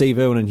Minogue and Steve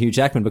Irwin and Hugh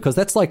Jackman because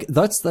that's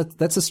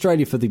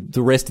Australia for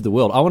the rest of the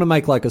world. I want to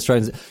make like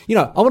Australians, you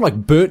know, I want like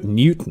Bert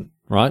Newton,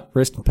 right?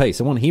 Rest in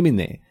peace. I want him in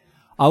there.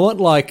 I want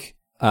like,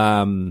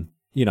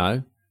 you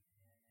know,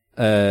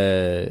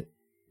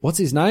 what's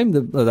his name?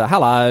 The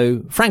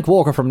hello, Frank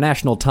Walker from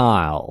National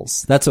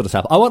Tiles, that sort of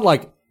stuff. I want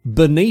like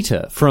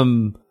Benita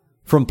from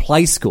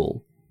Play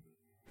School.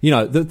 You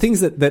know, the things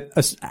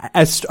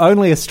that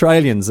only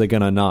Australians are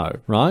going to know,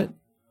 right?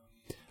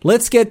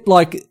 Let's get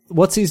like,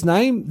 what's his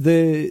name?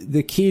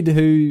 The kid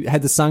who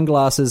had the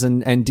sunglasses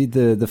and did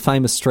the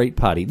famous street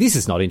party. This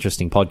is not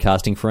interesting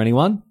podcasting for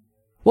anyone.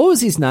 What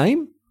was his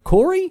name?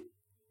 Corey?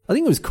 I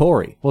think it was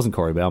Corey. It wasn't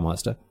Corey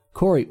Baumeister.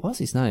 Corey, what's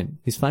his name?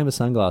 His famous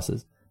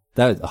sunglasses.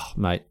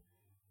 Mate.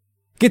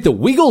 Get the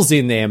Wiggles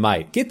in there,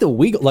 mate. Get the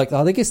Wiggles. Like,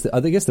 I guess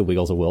the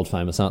Wiggles are world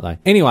famous, aren't they?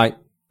 Anyway,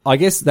 I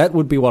guess that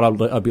would be what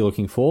I'd be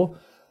looking for.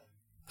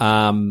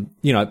 You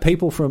know,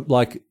 people from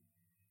like,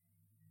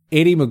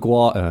 Eddie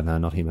Maguire. Oh, no,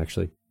 not him,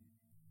 actually.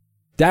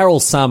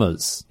 Daryl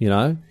Summers, you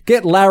know.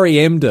 Get Larry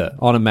Emder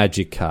on a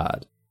Magic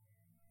card.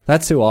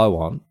 That's who I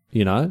want,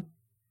 you know.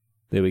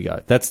 There we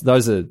go. That's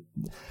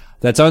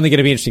only going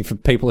to be interesting for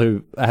people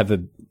who have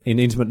an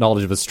intimate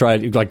knowledge of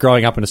Australia, like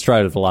growing up in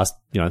Australia for the last,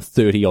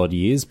 30 odd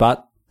years,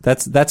 but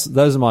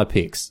those are my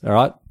picks. All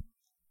right.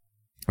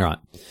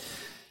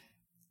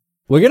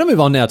 We're going to move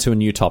on now to a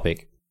new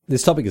topic.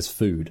 This topic is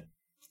food.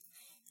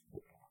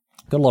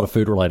 Got a lot of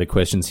food-related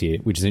questions here,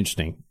 which is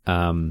interesting.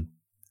 I know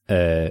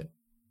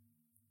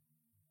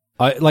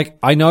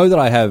that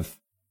I have,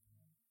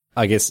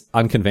 I guess,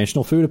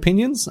 unconventional food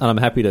opinions, and I'm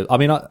happy to. I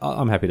mean,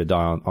 I'm happy to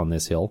die on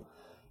this hill.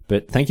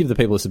 But thank you to the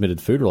people who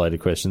submitted food-related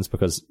questions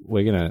because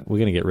we're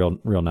gonna get real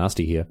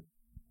nasty here.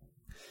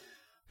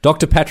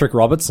 Dr. Patrick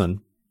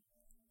Robertson,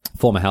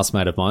 former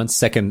housemate of mine,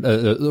 second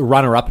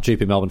runner-up at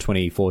GP Melbourne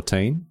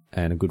 2014,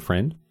 and a good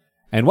friend,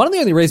 And one of the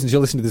only reasons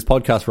you're listening to this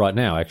podcast right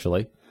now,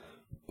 actually,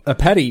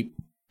 Paddy,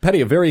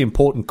 a very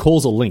important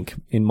causal link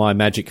in my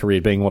Magic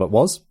career being what it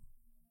was.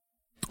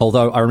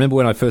 Although I remember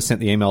when I first sent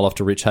the email off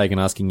to Rich Hagan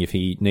asking if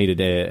he needed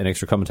an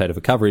extra commentator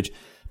for coverage,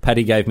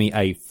 Paddy gave me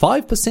a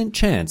 5%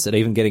 chance at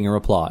even getting a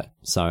reply.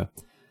 So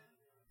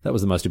that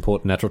was the most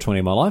important natural 20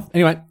 in my life.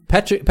 Anyway,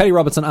 Paddy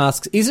Robertson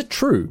asks, is it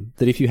true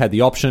that if you had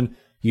the option,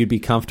 you'd be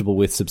comfortable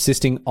with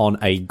subsisting on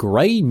a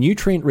grey,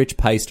 nutrient-rich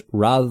paste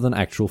rather than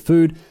actual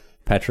food?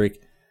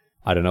 Patrick,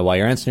 I don't know why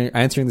you're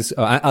answering this,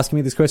 asking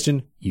me this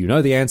question. You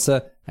know the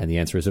answer, and the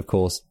answer is, of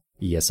course,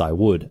 yes, I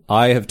would.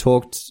 I have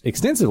talked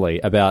extensively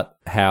about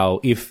how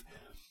if,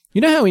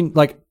 you know how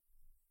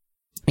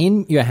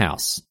in your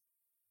house,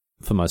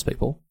 for most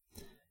people,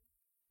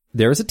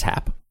 there is a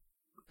tap,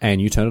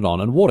 and you turn it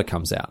on and water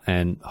comes out.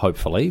 And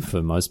hopefully,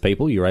 for most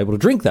people, you're able to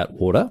drink that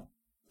water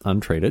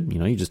untreated.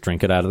 You just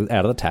drink it out of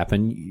the tap,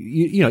 and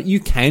you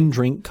can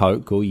drink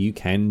Coke or you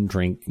can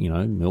drink,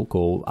 milk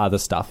or other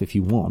stuff if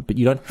you want, but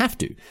you don't have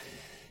to.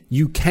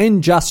 You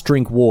can just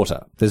drink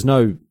water. There's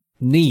no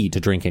need to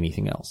drink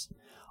anything else.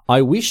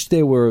 I wish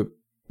there were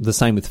the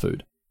same with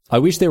food. I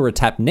wish there were a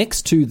tap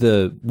next to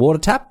the water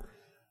tap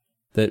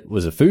that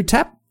was a food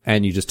tap,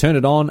 and you just turn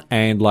it on,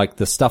 and like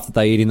the stuff that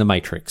they eat in the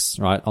Matrix,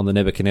 right, on the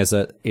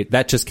Nebuchadnezzar,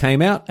 that just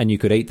came out, and you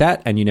could eat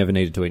that, and you never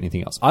needed to eat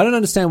anything else. I don't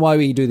understand why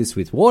we do this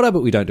with water,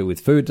 but we don't do it with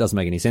food. It doesn't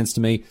make any sense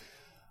to me.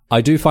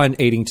 I do find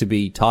eating to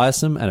be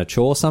tiresome and a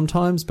chore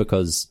sometimes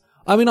because,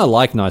 I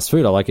like nice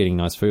food. I like eating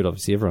nice food.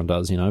 Obviously, everyone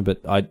does,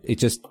 but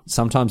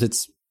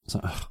sometimes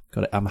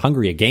God, I'm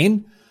hungry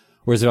again.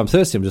 Whereas if I'm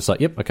thirsty, I'm just like,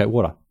 yep, okay,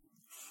 water.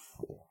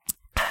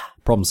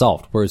 Problem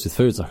solved. Whereas with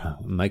food, it's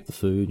like, make the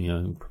food,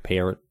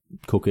 prepare it,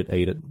 cook it,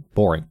 eat it.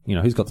 Boring.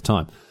 Who's got the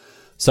time?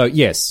 So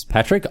yes,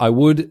 Patrick, I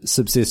would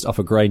subsist off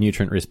a grey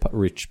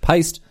nutrient-rich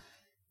paste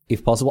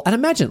if possible. And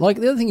imagine, the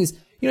other thing is,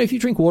 if you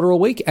drink water all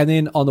week and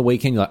then on the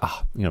weekend you're like,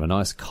 a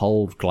nice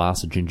cold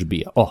glass of ginger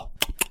beer. Oh,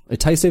 it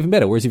tastes even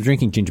better. Whereas if you're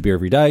drinking ginger beer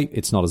every day,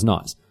 it's not as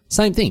nice.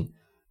 Same thing.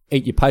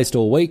 Eat your paste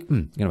all week. You're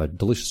going to have a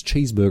delicious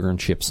cheeseburger and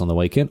chips on the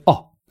weekend.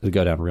 Oh, it'll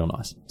go down real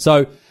nice.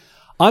 So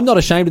I'm not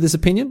ashamed of this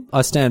opinion.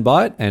 I stand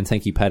by it. And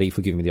thank you, Paddy,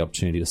 for giving me the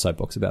opportunity to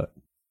soapbox about it.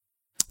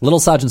 Little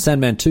Sergeant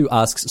Sandman 2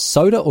 asks,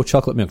 soda or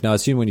chocolate milk? Now, I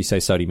assume when you say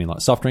soda, you mean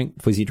like soft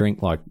drink, fizzy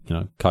drink, like,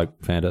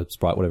 Coke, Fanta,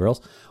 Sprite, whatever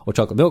else, or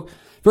chocolate milk.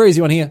 Very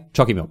easy one here.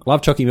 Chalky milk.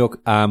 Love chalky milk.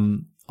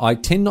 I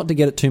tend not to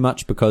get it too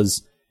much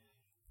because,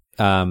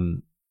 I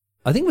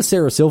think it was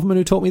Sarah Silverman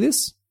who taught me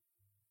this.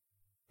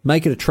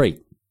 Make it a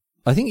treat.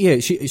 I think, yeah,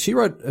 she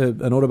wrote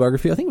an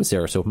autobiography. I think it was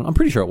Sarah Silverman. I'm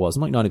pretty sure it was.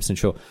 I'm like 90%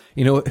 sure.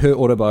 Her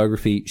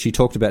autobiography, she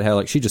talked about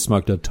how she just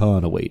smoked a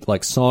ton of weed,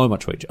 like so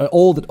much weed,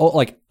 all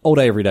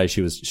day, every day.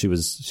 She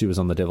was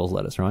on the devil's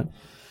lettuce, right?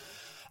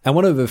 And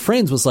one of her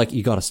friends was like,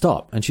 "You got to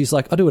stop." And she's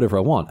like, "I do whatever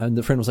I want." And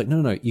the friend was like,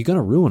 "No, you're going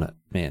to ruin it,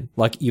 man.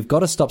 Like you've got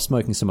to stop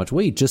smoking so much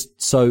weed,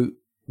 just so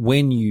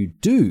when you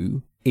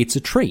do, it's a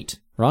treat,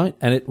 right?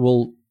 And it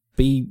will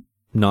be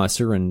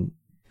nicer and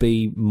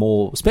be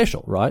more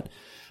special, right?"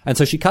 And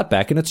so she cut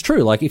back, and it's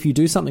true. Like, if you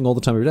do something all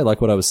the time every day,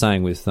 like what I was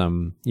saying with,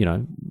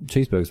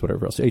 cheeseburgers,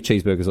 whatever else. You eat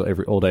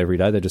cheeseburgers all day, every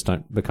day, they just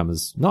don't become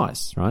as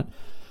nice, right?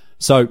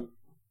 So,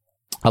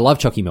 I love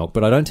chalky milk,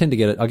 but I don't tend to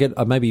get it. I get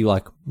maybe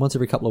like once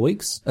every couple of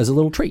weeks as a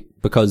little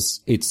treat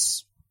because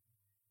it's,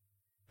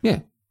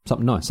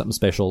 something nice, something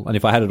special. And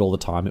if I had it all the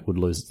time, it would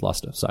lose its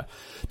luster. So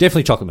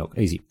definitely chocolate milk,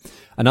 easy.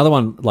 Another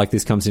one like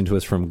this comes into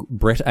us from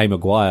Brett A.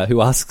 Maguire, who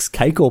asks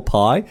cake or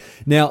pie.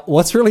 Now,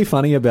 what's really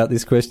funny about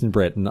this question,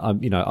 Brett, and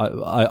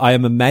I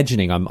am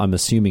imagining, I'm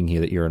assuming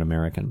here that you're an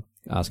American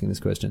asking this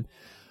question,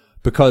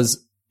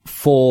 because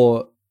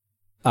for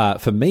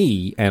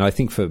me, and I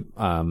think for,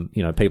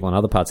 people in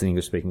other parts of the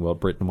English speaking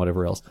world, Britain and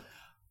whatever else,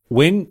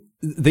 when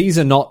this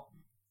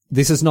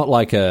is not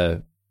like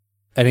an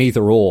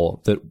either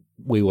or that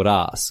we would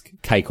ask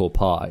cake or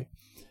pie,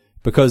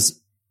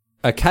 because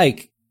a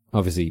cake,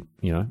 obviously,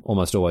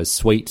 almost always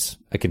sweet,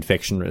 a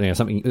confection,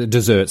 something, a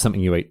dessert, something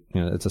you eat,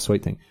 it's a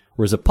sweet thing.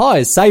 Whereas a pie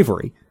is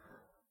savory.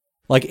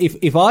 Like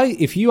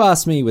if you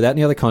ask me without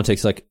any other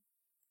context, like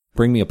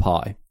bring me a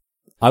pie,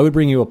 I would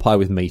bring you a pie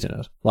with meat in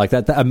it. Like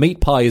that a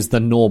meat pie is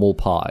the normal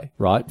pie,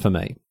 right? For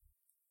me,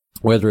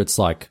 whether it's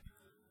like,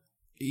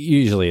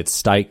 usually it's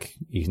steak,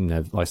 you can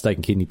have like steak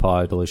and kidney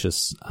pie,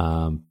 delicious,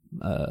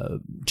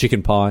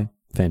 chicken pie,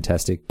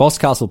 fantastic.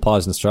 Boscastle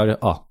pies in Australia,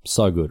 oh,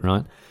 so good,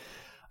 right?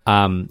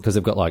 Because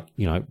they've got like,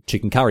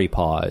 chicken curry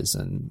pies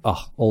and,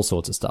 all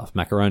sorts of stuff.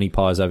 Macaroni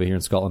pies over here in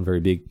Scotland,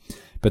 very big.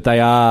 But they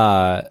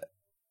are,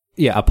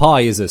 a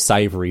pie is a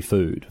savoury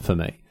food for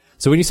me.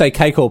 So when you say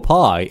cake or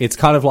pie, it's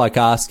kind of like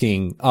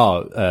asking,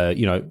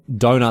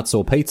 donuts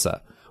or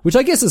pizza, which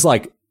I guess is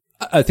like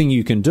a thing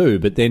you can do,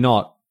 but they're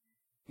not,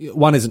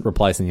 one isn't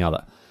replacing the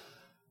other.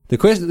 The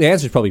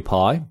answer is probably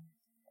pie.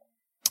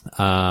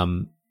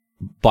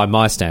 By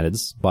my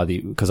standards,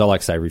 because I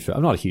like savoury food.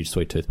 I'm not a huge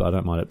sweet tooth, but I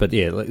don't mind it. But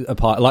yeah, a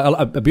pie,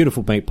 like a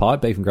beautiful meat pie,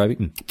 beef and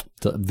gravy,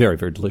 very,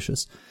 very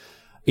delicious.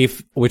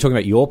 If we're talking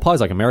about your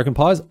pies, like American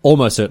pies,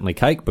 almost certainly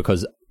cake,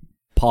 because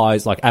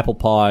pies like apple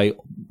pie,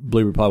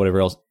 blueberry pie,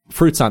 whatever else,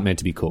 fruits aren't meant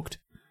to be cooked.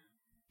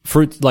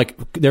 fruit, like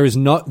there is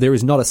not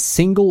a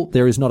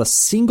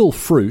single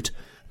fruit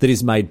that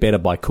is made better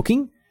by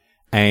cooking,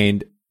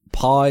 and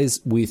pies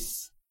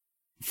with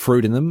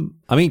fruit in them.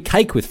 I mean,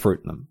 cake with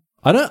fruit in them.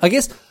 I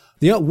guess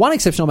the one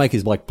exception I'll make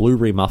is like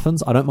blueberry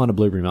muffins. I don't mind a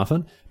blueberry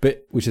muffin,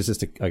 but which is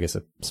just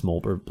a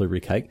small blueberry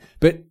cake.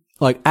 But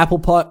like apple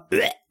pie,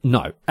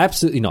 no,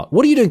 absolutely not.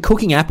 What are you doing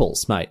cooking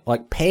apples, mate?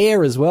 Like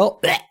pear as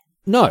well?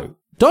 No,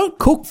 don't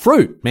cook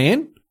fruit,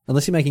 man.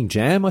 Unless you're making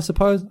jam, I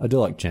suppose. I do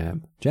like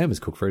jam. Jam is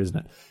cooked fruit, isn't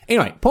it?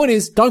 Anyway, point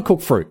is, don't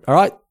cook fruit, all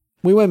right?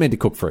 We weren't meant to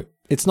cook fruit.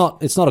 It's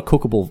not a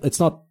cookable, it's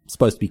not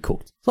supposed to be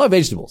cooked. It's like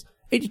vegetables.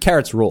 Eat your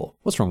carrots raw.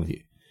 What's wrong with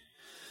you?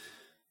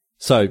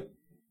 So,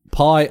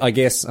 pie, I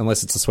guess,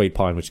 unless it's a sweet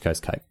pie, in which case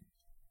cake.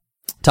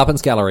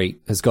 Tuppence Gallery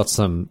has got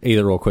some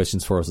either-or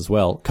questions for us as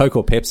well. Coke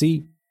or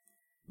Pepsi?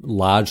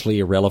 Largely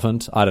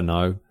irrelevant. I don't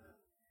know.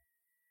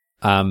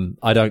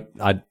 I don't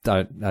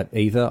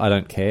either. I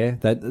don't care.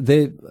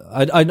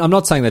 I'm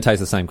not saying they taste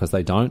the same because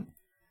they don't.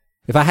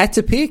 If I had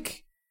to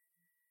pick,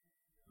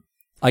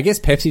 I guess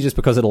Pepsi just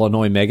because it'll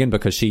annoy Megan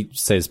because she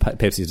says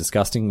Pepsi is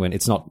disgusting when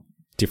it's not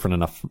different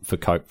enough for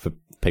Coke for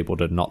people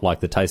to not like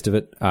the taste of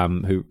it.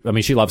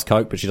 She loves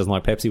Coke, but she doesn't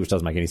like Pepsi, which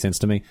doesn't make any sense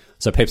to me.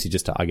 So Pepsi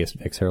just, I guess,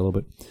 vex her a little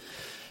bit.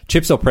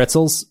 Chips or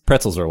pretzels?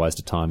 Pretzels are a waste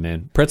of time,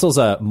 man. Pretzels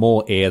are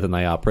more air than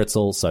they are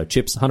pretzels. So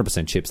chips,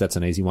 100% chips. That's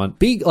an easy one.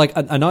 Big, like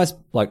a nice,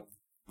 like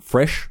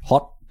fresh,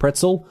 hot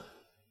pretzel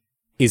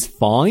is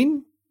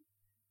fine,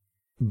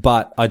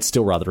 but I'd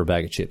still rather a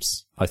bag of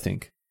chips, I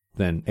think,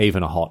 than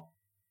even a hot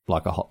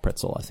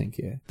pretzel, I think,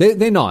 yeah.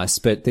 They're nice,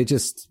 but it's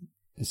just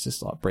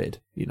like bread,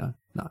 you know.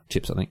 No,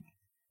 chips, I think.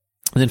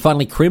 And then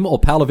finally, Crim or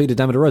Palo Vita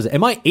Dama de Rosa.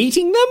 Am I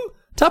eating them?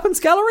 Tuppence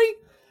Gallery?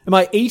 Am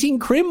I eating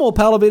Crim or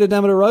Palo Vita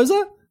Dama de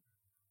Rosa?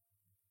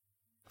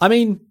 I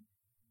mean,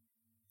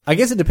 I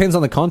guess it depends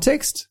on the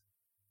context.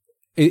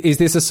 Is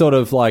this a sort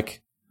of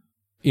like,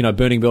 you know,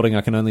 burning building,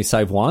 I can only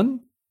save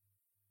one?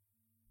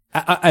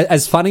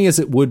 As funny as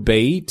it would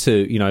be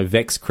to, you know,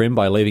 vex Crim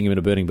by leaving him in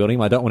a burning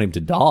building, I don't want him to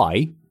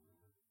die.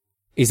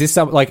 Is this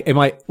what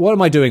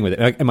am I doing with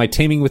it? Am I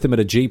teaming with them at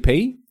a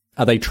GP?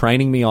 Are they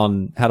training me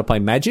on how to play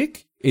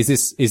Magic? Is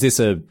this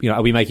are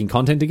we making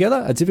content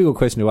together? A difficult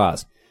question to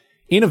ask.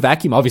 In a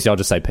vacuum, obviously I'll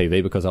just say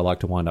PV because I like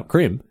to wind up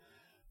Crim,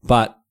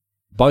 but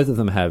both of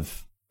them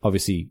have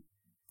obviously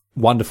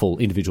wonderful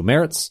individual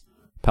merits.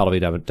 Palo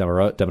Vita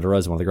Dama de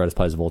Rosa, one of the greatest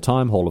players of all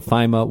time, Hall of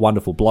Famer,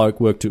 wonderful bloke,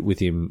 worked with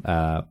him,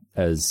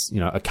 as, you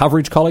know, a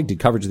coverage colleague, did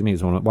coverage with him. He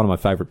was one of my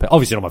favorite,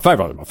 obviously not my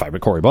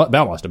favorite Corey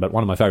Baumeister, but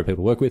one of my favorite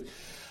people to work with.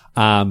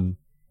 And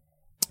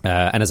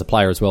as a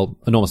player as well,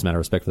 enormous amount of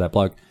respect for that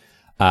bloke.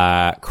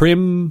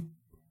 Crim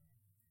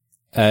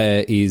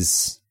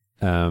has,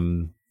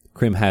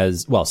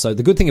 well, so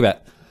the good thing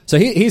about, so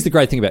here's the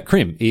great thing about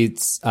Crim.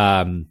 It's,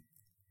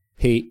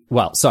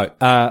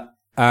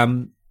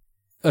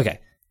 okay.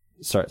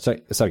 Sorry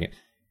again.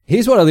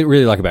 Here's what I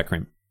really like about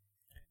Crim.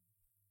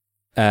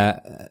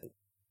 I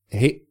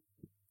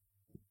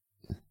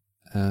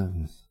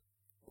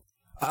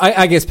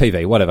guess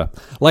PV, whatever.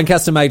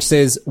 Lancaster Mage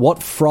says,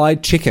 what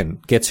fried chicken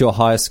gets your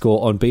highest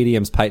score on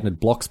BDM's patented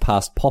blocks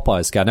past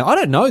Popeye's scale? Now, I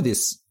don't know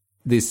this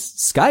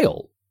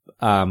scale.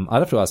 I'd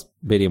have to ask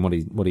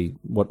BDM what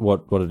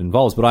it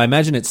involves, but I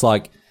imagine it's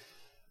like,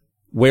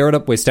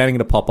 we're standing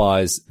at a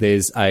Popeyes,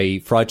 there's a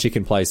fried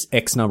chicken place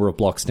X number of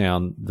blocks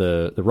down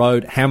the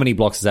road. How many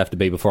blocks does it have to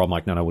be before I'm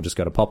like, no, we'll just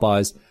go to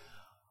Popeyes?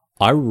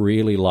 I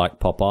really like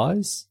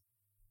Popeyes.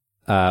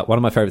 One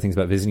of my favorite things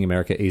about visiting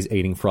America is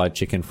eating fried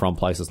chicken from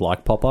places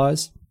like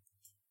Popeyes.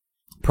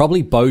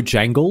 Probably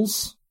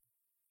Bojangles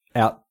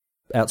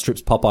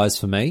outstrips Popeyes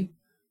for me,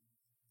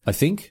 I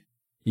think.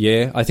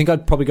 Yeah, I think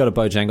I'd probably go to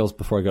Bojangles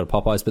before I go to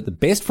Popeyes, but the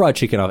best fried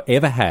chicken I've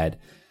ever had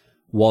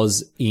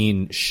was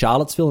in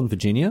Charlottesville in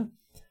Virginia,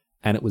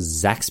 and it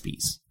was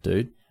Zaxby's,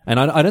 dude. And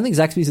I don't think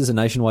Zaxby's is a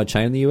nationwide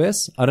chain in the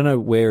US. I don't know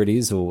where it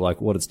is or like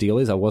what its deal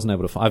is. I've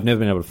never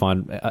been able to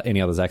find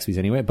any other Zaxby's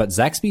anywhere, but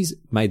Zaxby's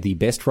made the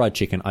best fried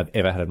chicken I've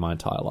ever had in my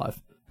entire life,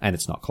 and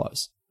it's not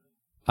close.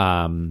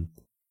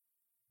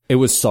 It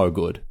was so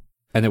good,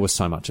 and there was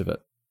so much of it.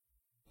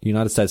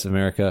 United States of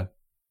America,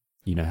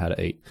 you know how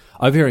to eat.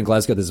 Over here in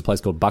Glasgow, there's a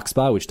place called Bucks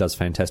Bar, which does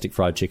fantastic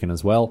fried chicken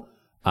as well.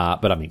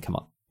 But I mean, come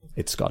on.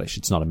 It's Scottish.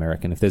 It's not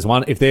American. If there's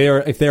one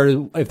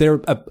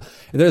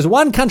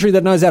country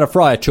that knows how to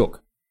fry a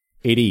chook,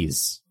 it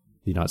is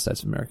the United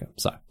States of America.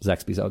 So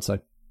Zaxby's, I would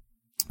say.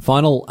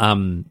 Final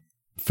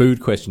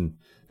food question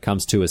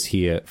comes to us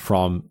here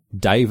from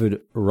David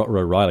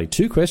Riley.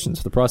 2 questions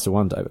for the price of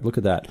 1, David. Look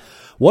at that.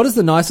 What is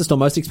the nicest or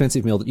most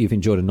expensive meal that you've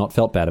enjoyed and not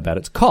felt bad about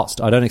its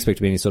cost? I don't expect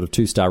to be any sort of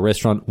 2-star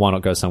restaurant. Why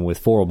not go somewhere with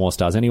 4 or more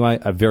stars anyway?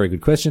 A very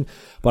good question,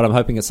 but I'm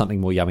hoping it's something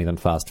more yummy than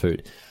fast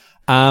food.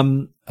 Okay,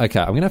 I'm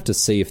gonna have to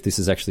see if this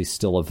is actually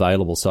still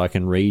available so I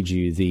can read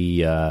you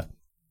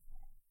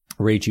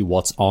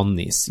what's on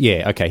this.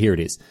 Yeah, okay, here it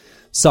is.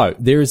 So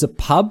there is a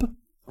pub,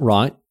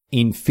 right,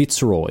 in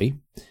Fitzroy,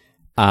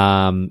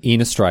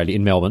 in Australia,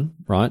 in Melbourne,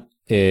 right?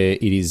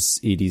 It is,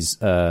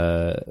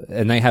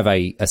 and they have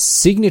a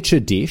signature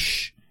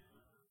dish,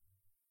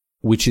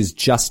 which is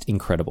just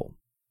incredible.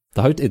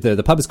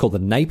 The pub is called the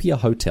Napier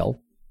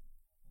Hotel,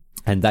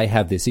 and they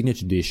have their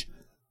signature dish,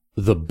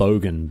 the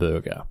Bogan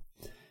Burger.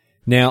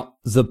 Now,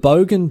 the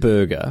Bogan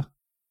Burger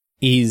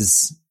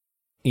is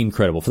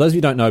incredible. For those of you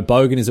who don't know,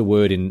 bogan is a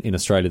word in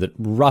Australia that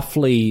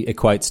roughly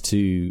equates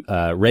to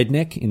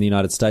redneck in the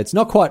United States.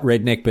 Not quite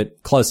redneck,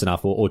 but close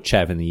enough, or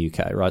chav in the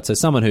UK, right? So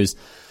someone who's a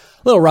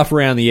little rough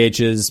around the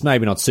edges,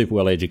 maybe not super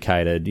well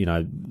educated,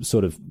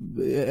 sort of,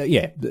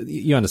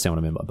 you understand what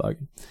I mean by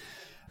bogan.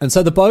 And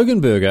so the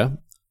Bogan Burger,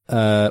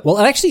 well,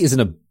 it actually isn't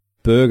a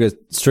burger,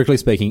 strictly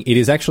speaking. It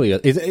is actually,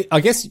 I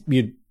guess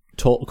you'd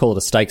call it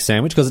a steak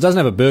sandwich because it doesn't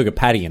have a burger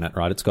patty in it,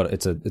 right? It's got,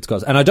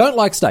 and I don't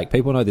like steak.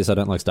 People know this. I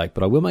don't like steak,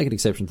 but I will make an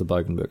exception to the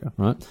Bogan Burger,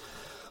 right?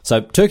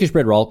 So Turkish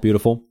bread roll,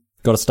 beautiful.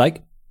 Got a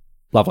steak,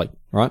 lovely,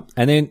 right?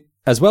 And then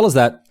as well as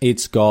that,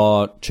 it's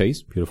got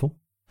cheese, beautiful.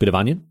 Bit of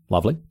onion,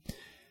 lovely.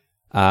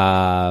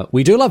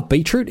 We do love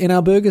beetroot in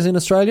our burgers in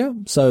Australia,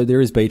 so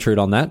there is beetroot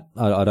on that.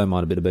 I don't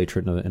mind a bit of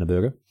beetroot in a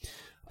burger.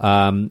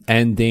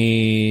 And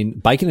then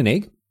bacon and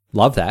egg,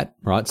 love that,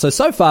 right?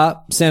 So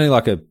far, sounding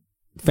like a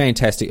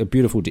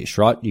beautiful dish,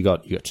 right? You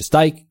got your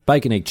steak,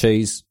 bacon, egg,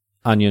 cheese,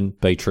 onion,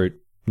 beetroot.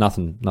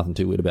 Nothing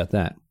too weird about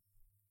that.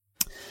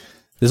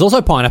 There's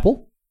also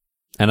pineapple,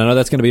 and I know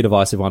that's going to be a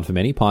divisive one for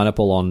many.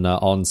 Pineapple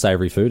on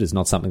savoury food is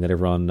not something that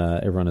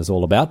everyone is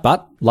all about,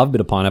 but love a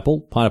bit of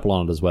pineapple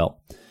on it as well.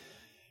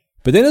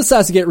 But then it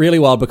starts to get really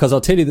wild because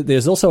I'll tell you that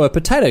there's also a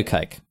potato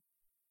cake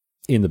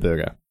in the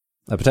burger.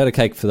 A potato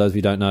cake, for those of you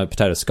who don't know,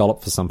 potato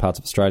scallop for some parts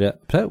of Australia.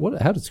 How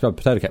to describe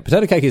potato cake?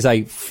 Potato cake is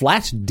a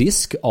flat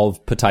disc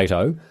of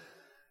potato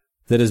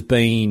that has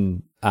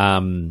been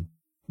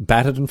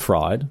battered and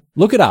fried.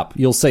 Look it up.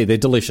 You'll see. They're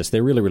delicious.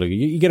 They're really, really good.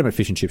 You get them at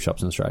fish and chip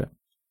shops in Australia.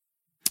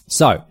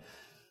 So,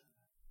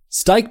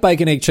 steak,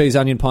 bacon, egg, cheese,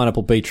 onion,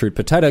 pineapple, beetroot,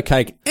 potato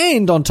cake,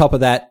 and on top of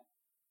that,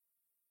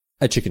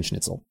 a chicken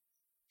schnitzel.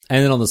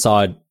 And then on the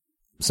side,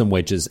 some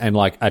wedges and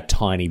like a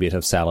tiny bit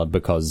of salad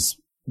because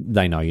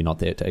they know you're not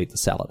there to eat the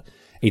salad.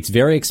 It's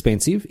very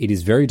expensive. It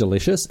is very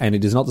delicious, and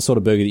it is not the sort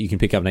of burger that you can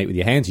pick up and eat with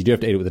your hands. You do have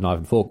to eat it with a knife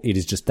and fork. It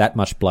is just that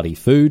much bloody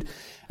food.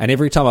 And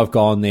every time I've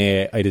gone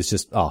there, it is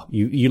just,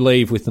 you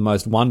leave with the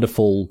most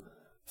wonderful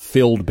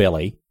filled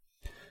belly.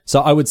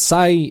 So I would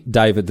say,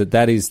 David,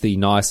 that is the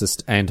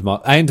nicest and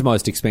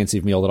most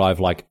expensive meal that I've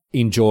like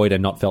enjoyed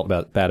and not felt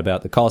bad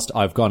about the cost.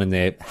 I've gone in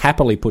there,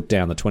 happily put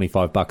down the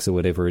 $25 or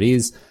whatever it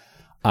is,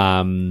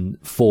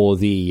 for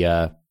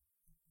the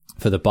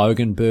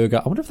Bogan Burger.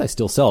 I wonder if they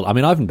still sell it. I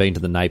mean, I haven't been to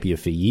the Napier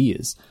for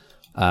years.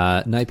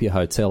 Napier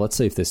Hotel. Let's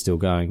see if they're still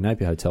going.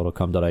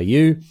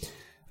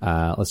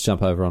 napierhotel.com.au. Let's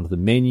jump over onto the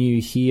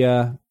menu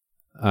here.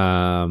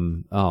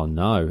 Oh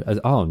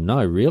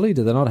no, really?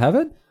 Do they not have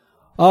it?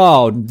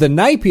 Oh, the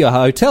Napier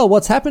Hotel.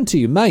 What's happened to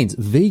you? Mains,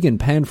 vegan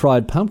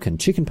pan-fried pumpkin,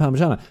 chicken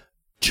parmigiano,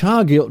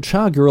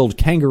 char-grilled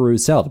kangaroo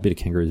salad. A bit of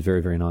kangaroo is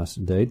very, very nice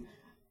indeed.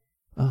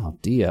 Oh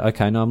dear.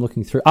 Okay, now I'm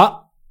looking through.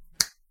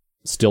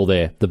 Still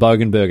there. The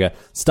Bogan Burger.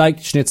 Steak,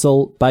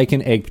 schnitzel,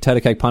 bacon, egg,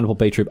 potato cake, pineapple,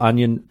 beetroot,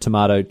 onion,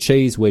 tomato,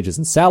 cheese, wedges,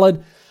 and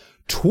salad.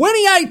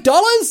 $28?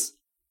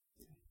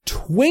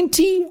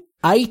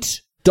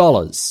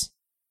 $28.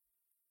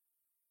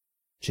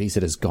 Jeez,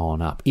 it has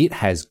gone up. It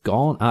has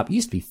gone up. It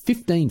used to be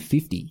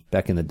 $15.50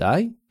 back in the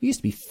day. It used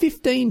to be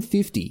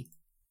 $15.50.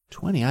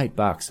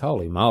 $28.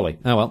 Holy moly.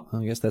 Oh well,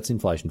 I guess that's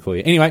inflation for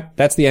you. Anyway,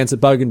 that's the answer.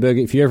 Bogan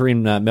Burger. If you're ever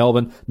in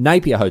Melbourne,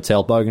 Napier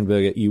Hotel, Bogan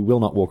Burger, you will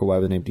not walk away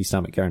with an empty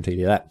stomach, guaranteed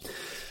you that.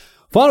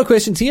 Final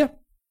questions here.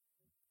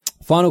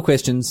 Final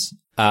questions.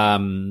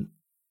 All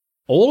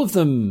of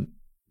them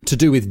to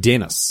do with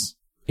Denis,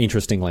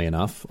 interestingly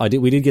enough.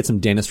 We did get some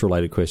Denis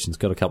related questions.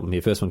 Got a couple of them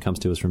here. First one comes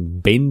to us from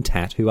Ben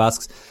Tat, who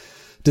asks,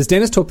 does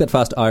Denis talk that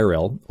fast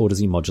IRL, or does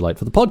he modulate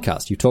for the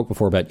podcast? You've talked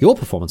before about your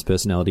performance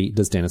personality.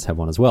 Does Denis have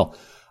one as well?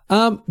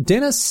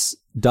 Denis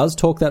does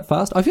talk that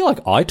fast. I feel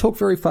like I talk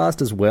very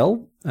fast as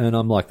well, and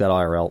I'm like that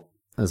IRL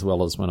as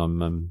well as when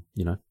I'm,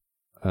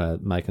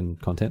 making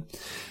content.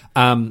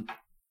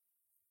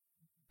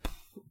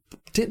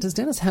 Does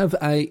Denis have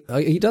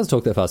he does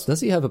talk that fast.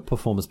 Does he have a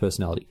performance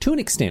personality? To an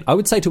extent. I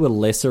would say to a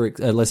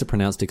lesser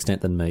pronounced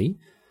extent than me.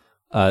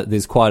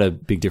 There's quite a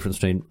big difference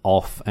between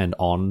off and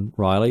on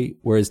Riley,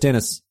 whereas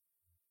Denis,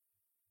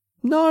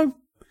 no.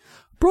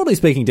 Broadly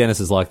speaking, Denis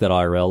is like that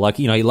IRL. Like,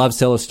 he loves to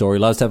tell a story,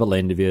 loves to have a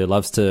lend of you,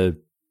 loves to,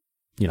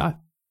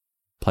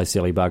 play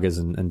silly buggers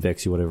and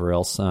vex you, whatever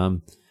else.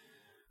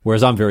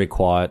 Whereas I'm very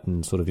quiet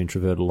and sort of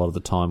introverted a lot of the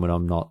time when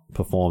I'm not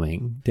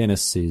performing.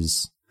 Denis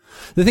is...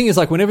 The thing is,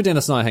 like, whenever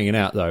Denis and I are hanging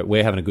out, though,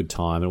 we're having a good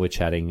time and we're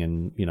chatting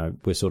and,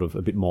 we're sort of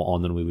a bit more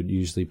on than we would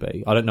usually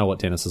be. I don't know what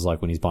Denis is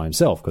like when he's by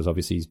himself, because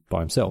obviously he's by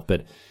himself,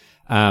 but...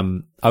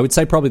 I would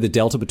say probably the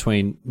delta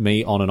between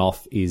me on and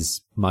off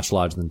is much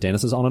larger than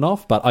Denis's on and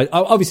off, but I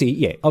obviously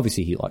he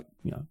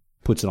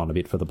puts it on a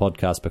bit for the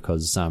podcast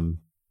because,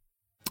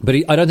 but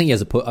I don't think he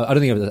has a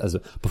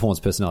performance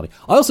personality.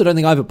 I also don't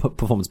think I have a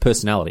performance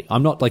personality.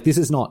 I'm not like, this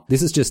is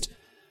just,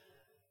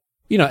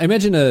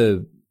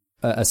 imagine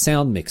a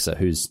sound mixer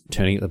who's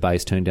turning up the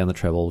bass, turning down the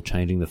treble,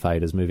 changing the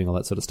faders, moving all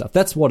that sort of stuff.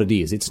 That's what it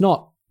is. It's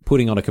not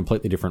putting on a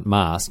completely different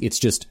mask. It's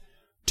just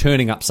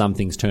turning up some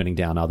things, turning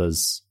down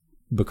others,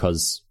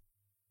 because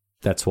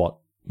that's what,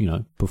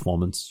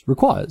 performance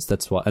requires.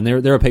 That's what, and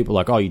there are people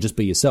like, oh, you just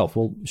be yourself.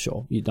 Well,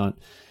 sure, you don't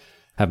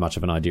have much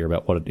of an idea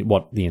about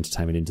what the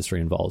entertainment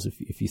industry involves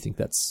if you think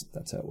that's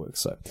how it works.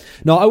 So,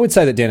 no, I would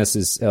say that Denis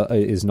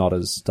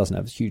doesn't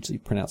have hugely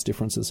pronounced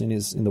differences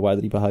in the way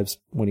that he behaves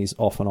when he's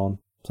off and on.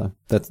 So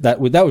that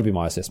would be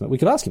my assessment. We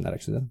could ask him that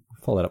actually. Then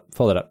follow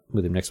that up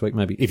with him next week,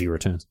 maybe if he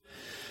returns.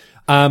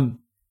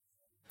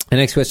 The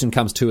next question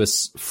comes to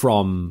us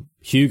from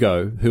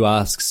Hugo, who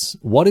asks,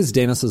 "What is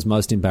Denis's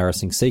most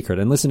embarrassing secret?"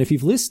 And listen, if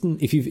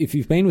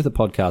you've been with the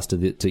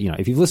podcast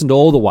if you've listened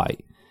all the way,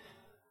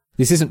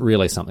 this isn't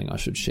really something I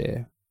should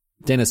share.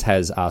 Denis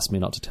has asked me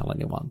not to tell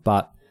anyone,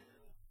 but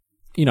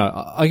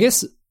I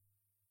guess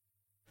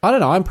I don't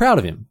know. I'm proud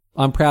of him.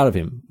 I'm proud of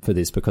him for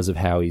this because of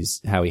how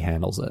he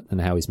handles it and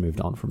how he's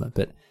moved on from it.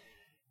 But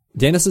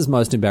Denis's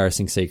most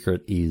embarrassing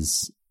secret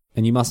is,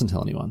 and you mustn't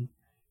tell anyone,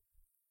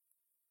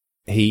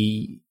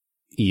 he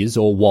is,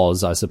 or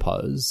was, I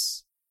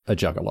suppose, a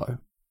juggalo.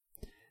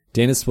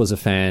 Denis was a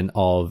fan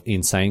of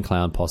Insane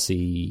Clown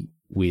Posse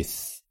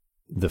with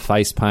the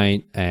face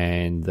paint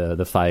and the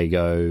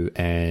Faygo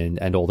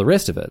and all the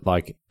rest of it.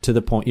 Like, to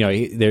the point,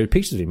 there are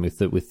pictures of him with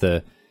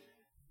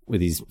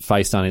his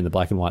face done in the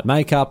black and white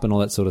makeup and all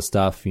that sort of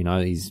stuff.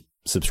 His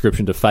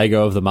subscription to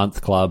Faygo of the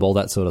Month Club, all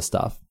that sort of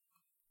stuff.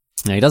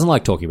 Now, he doesn't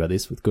like talking about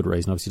this with good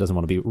reason. Obviously, he doesn't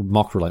want to be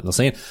mocked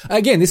relentlessly. And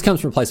again, this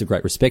comes from a place of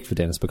great respect for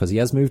Denis because he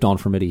has moved on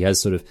from it. He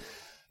has sort of,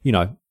 we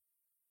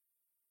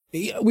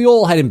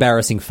all had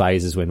embarrassing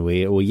phases when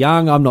we were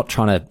young. I'm not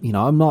trying to,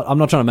 I'm not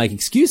trying to make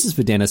excuses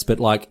for Denis, but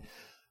like,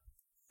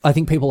 I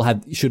think people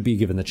should be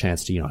given the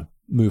chance to,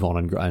 move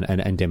on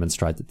and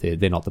demonstrate that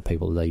they're not the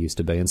people that they used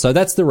to be. And so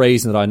that's the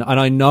reason that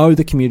I know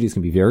the community is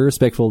going to be very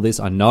respectful of this.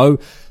 I know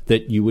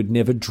that you would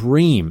never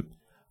dream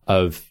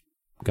of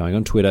going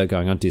on Twitter,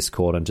 going on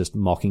Discord and just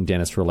mocking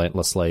Denis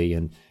relentlessly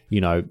and,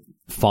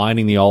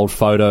 finding the old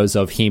photos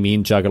of him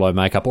in Juggalo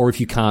makeup, or if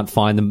you can't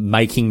find them,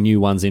 making new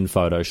ones in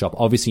Photoshop.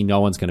 Obviously,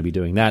 no one's going to be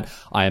doing that.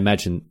 I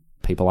imagine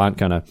people aren't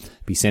going to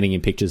be sending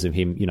in pictures of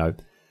him,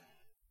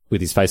 with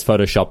his face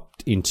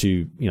photoshopped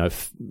into,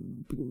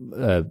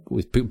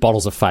 with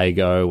bottles of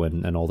Faygo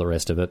and all the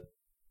rest of it.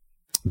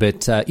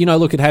 But,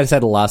 look, it has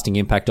had a lasting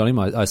impact on him.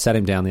 I sat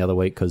him down the other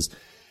week because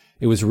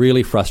it was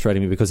really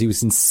frustrating me because he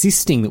was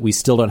insisting that we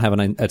still don't have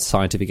a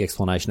scientific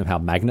explanation of how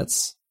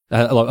magnets,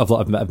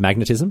 of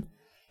magnetism.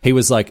 He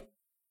was like,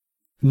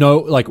 no,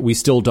 like we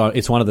still don't.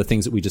 It's one of the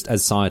things that we just,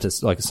 as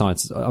scientists, like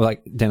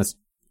Denis,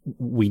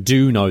 we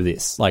do know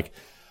this. Like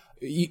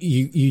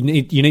you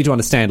need to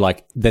understand,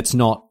 like it's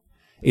not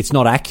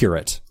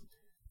accurate.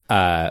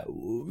 What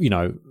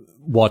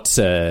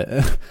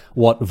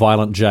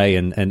Violent J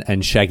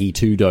and Shaggy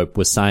 2 Dope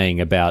were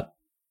saying about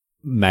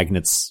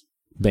magnets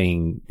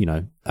being,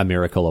 a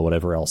miracle or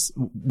whatever else.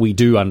 We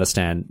do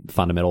understand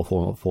fundamental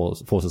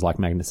forces like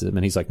magnetism.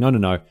 And he's like,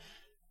 no,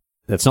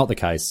 that's not the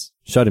case.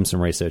 Showed him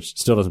some research,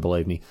 still doesn't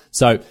believe me.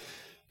 So,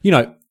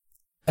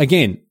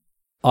 again,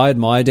 I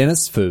admire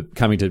Denis for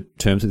coming to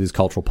terms with his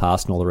cultural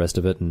past and all the rest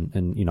of it.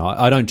 And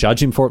I don't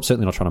judge him for it.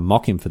 Certainly not trying to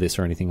mock him for this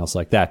or anything else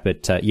like that.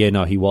 But,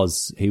 he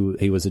was a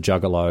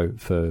juggalo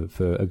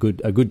for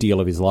a good deal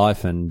of his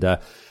life and,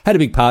 had a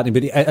big part in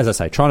it. But as I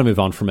say, trying to move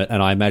on from it.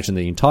 And I imagine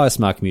the entire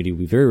Smart community will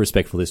be very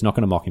respectful of this, not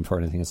going to mock him for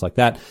anything else like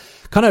that.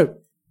 Kind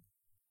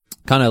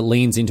of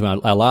leans into our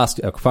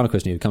final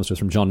question here. It comes to us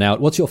from John Now.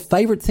 What's your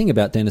favorite thing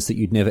about Denis that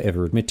you'd never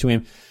ever admit to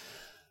him?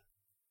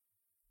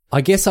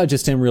 I guess I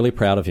just am really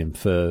proud of him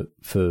for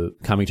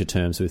coming to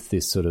terms with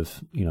this sort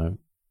of,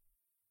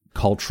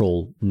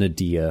 cultural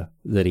nadir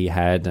that he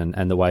had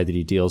and the way that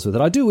he deals with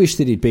it. I do wish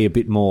that he'd be a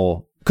bit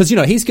more, because,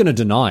 he's going to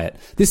deny it.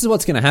 This is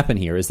what's going to happen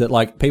here is that,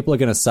 like, people are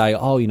going to say,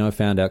 oh,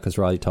 found out because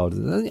Riley told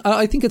us.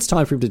 I think it's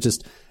time for him to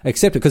just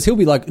accept it because he'll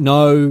be like,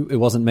 no, it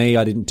wasn't me.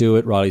 I didn't do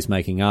it. Riley's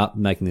making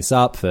this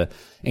up for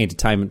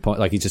entertainment point.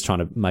 Like, he's just trying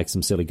to make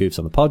some silly goofs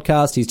on the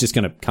podcast. He's just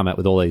going to come out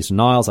with all these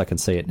denials. I can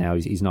see it now.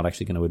 He's not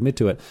actually going to admit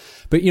to it.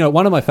 But,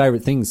 one of my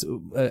favorite things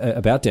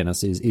about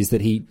Denis is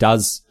that he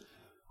does,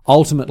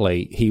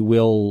 ultimately, he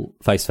will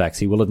face facts.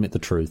 He will admit the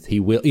truth.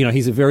 He will,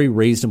 he's a very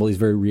reasonable, he's a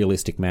very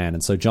realistic man.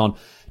 And so, John,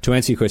 to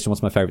answer your question,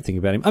 what's my favorite thing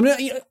about him? I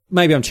mean,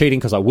 maybe I'm cheating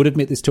because I would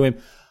admit this to him.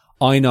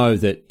 I know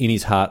that in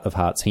his heart of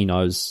hearts, he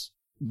knows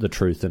the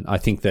truth. And I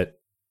think that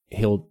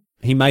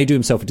he may do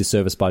himself a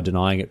disservice by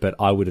denying it, but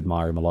I would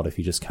admire him a lot if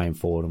he just came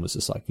forward and was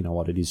just like, you know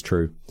what, it is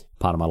true.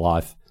 Part of my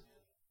life.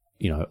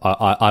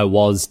 I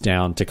was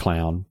down to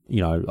clown.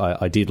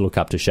 I did look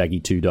up to Shaggy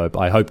 2 Dope.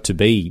 I hope to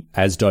be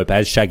as dope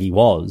as Shaggy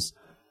was.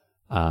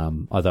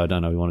 Although I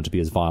don't know, he wanted to be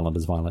as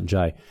Violent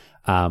J.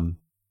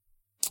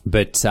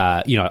 But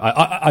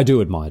I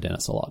do admire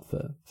Denis a lot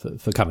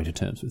for coming to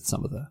terms with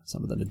some of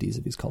the nadirs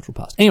of his cultural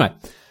past. Anyway,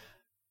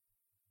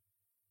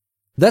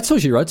 that's all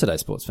she wrote today,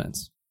 sports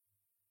fans.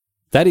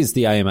 That is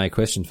the AMA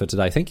question for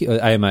today. Thank you,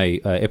 AMA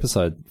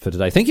episode for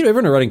today. Thank you to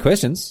everyone who wrote in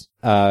questions.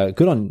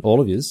 Good on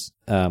all of yous.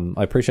 I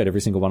appreciate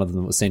every single one of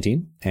them that was sent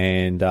in,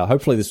 and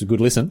hopefully this was a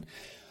good listen.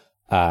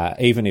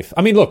 Even if,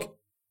 I mean, look,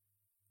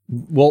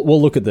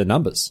 we'll look at the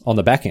numbers on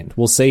the back end.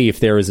 We'll see if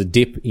there is a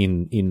dip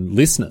in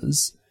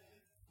listeners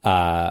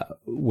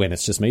when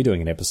it's just me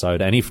doing an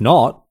episode. And if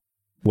not,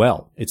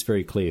 well, it's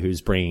very clear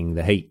who's bringing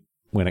the heat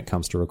when it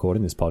comes to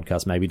recording this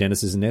podcast. Maybe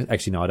Denis isn't there.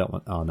 Actually, no, I don't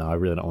want... Oh, no, I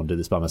really don't want to do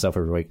this by myself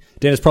every week.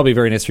 Dennis, probably a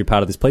very necessary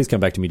part of this. Please come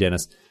back to me,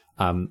 Dennis.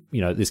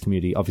 This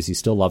community obviously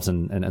still loves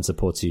and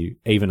supports you,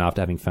 even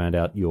after having found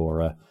out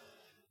your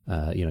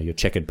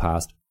checkered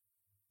past.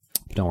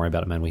 Don't worry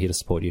about it, man. We're here to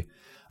support you.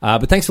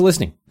 But thanks for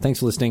listening.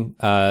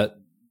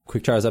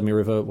 Quick Charizard Mirror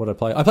River. What did I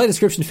play? I played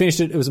Description,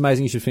 finished it. It was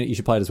amazing. You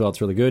should play it as well. It's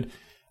really good.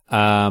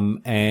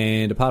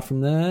 And apart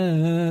from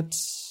that,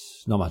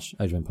 not much.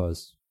 Age of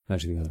Empires,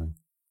 Magic the Gathering.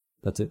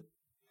 That's it.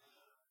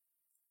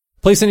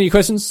 Please send in your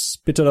questions.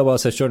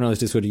 bit.ly/join on this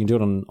Discord. You can do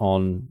it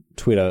on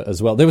Twitter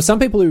as well. There were some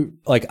people who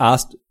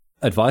asked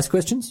advice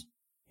questions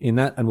in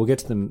that, and we'll get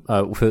to them.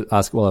 I was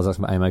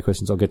asking my AMA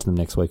questions. I'll get to them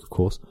next week, of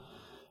course.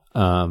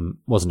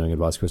 Wasn't doing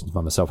advice questions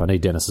by myself. I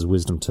need Dennis's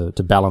wisdom to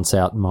balance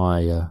out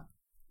my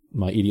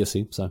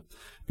idiocy. So it'd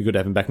be good to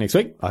have him back next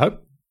week, I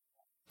hope.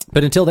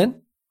 But until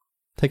then,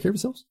 take care of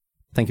yourselves.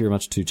 Thank you very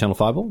much to Channel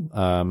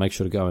Fireball. Make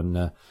sure to go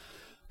and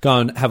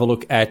have a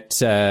look at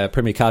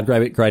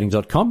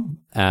premiercardgrading.com.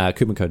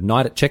 Coupon code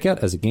NIGHT at checkout.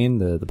 As again,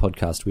 the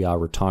podcast, we are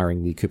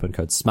retiring the coupon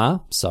code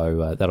SMAR.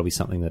 So that'll be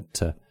something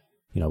that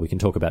we can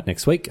talk about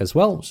next week as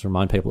well. Just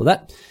remind people of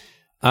that.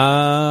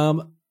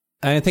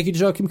 And thank you to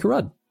Joachim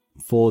Karad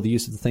for the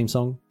use of the theme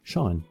song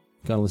Shine.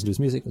 Go and listen to his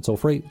music. It's all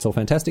free. It's all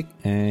fantastic.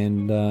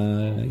 And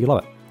you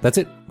love it. That's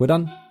it. We're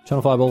done.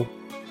 Channel Fireball,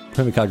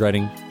 Premier Card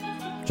Grading,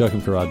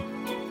 Joachim Karad.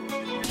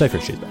 Stay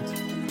fresh, cheers,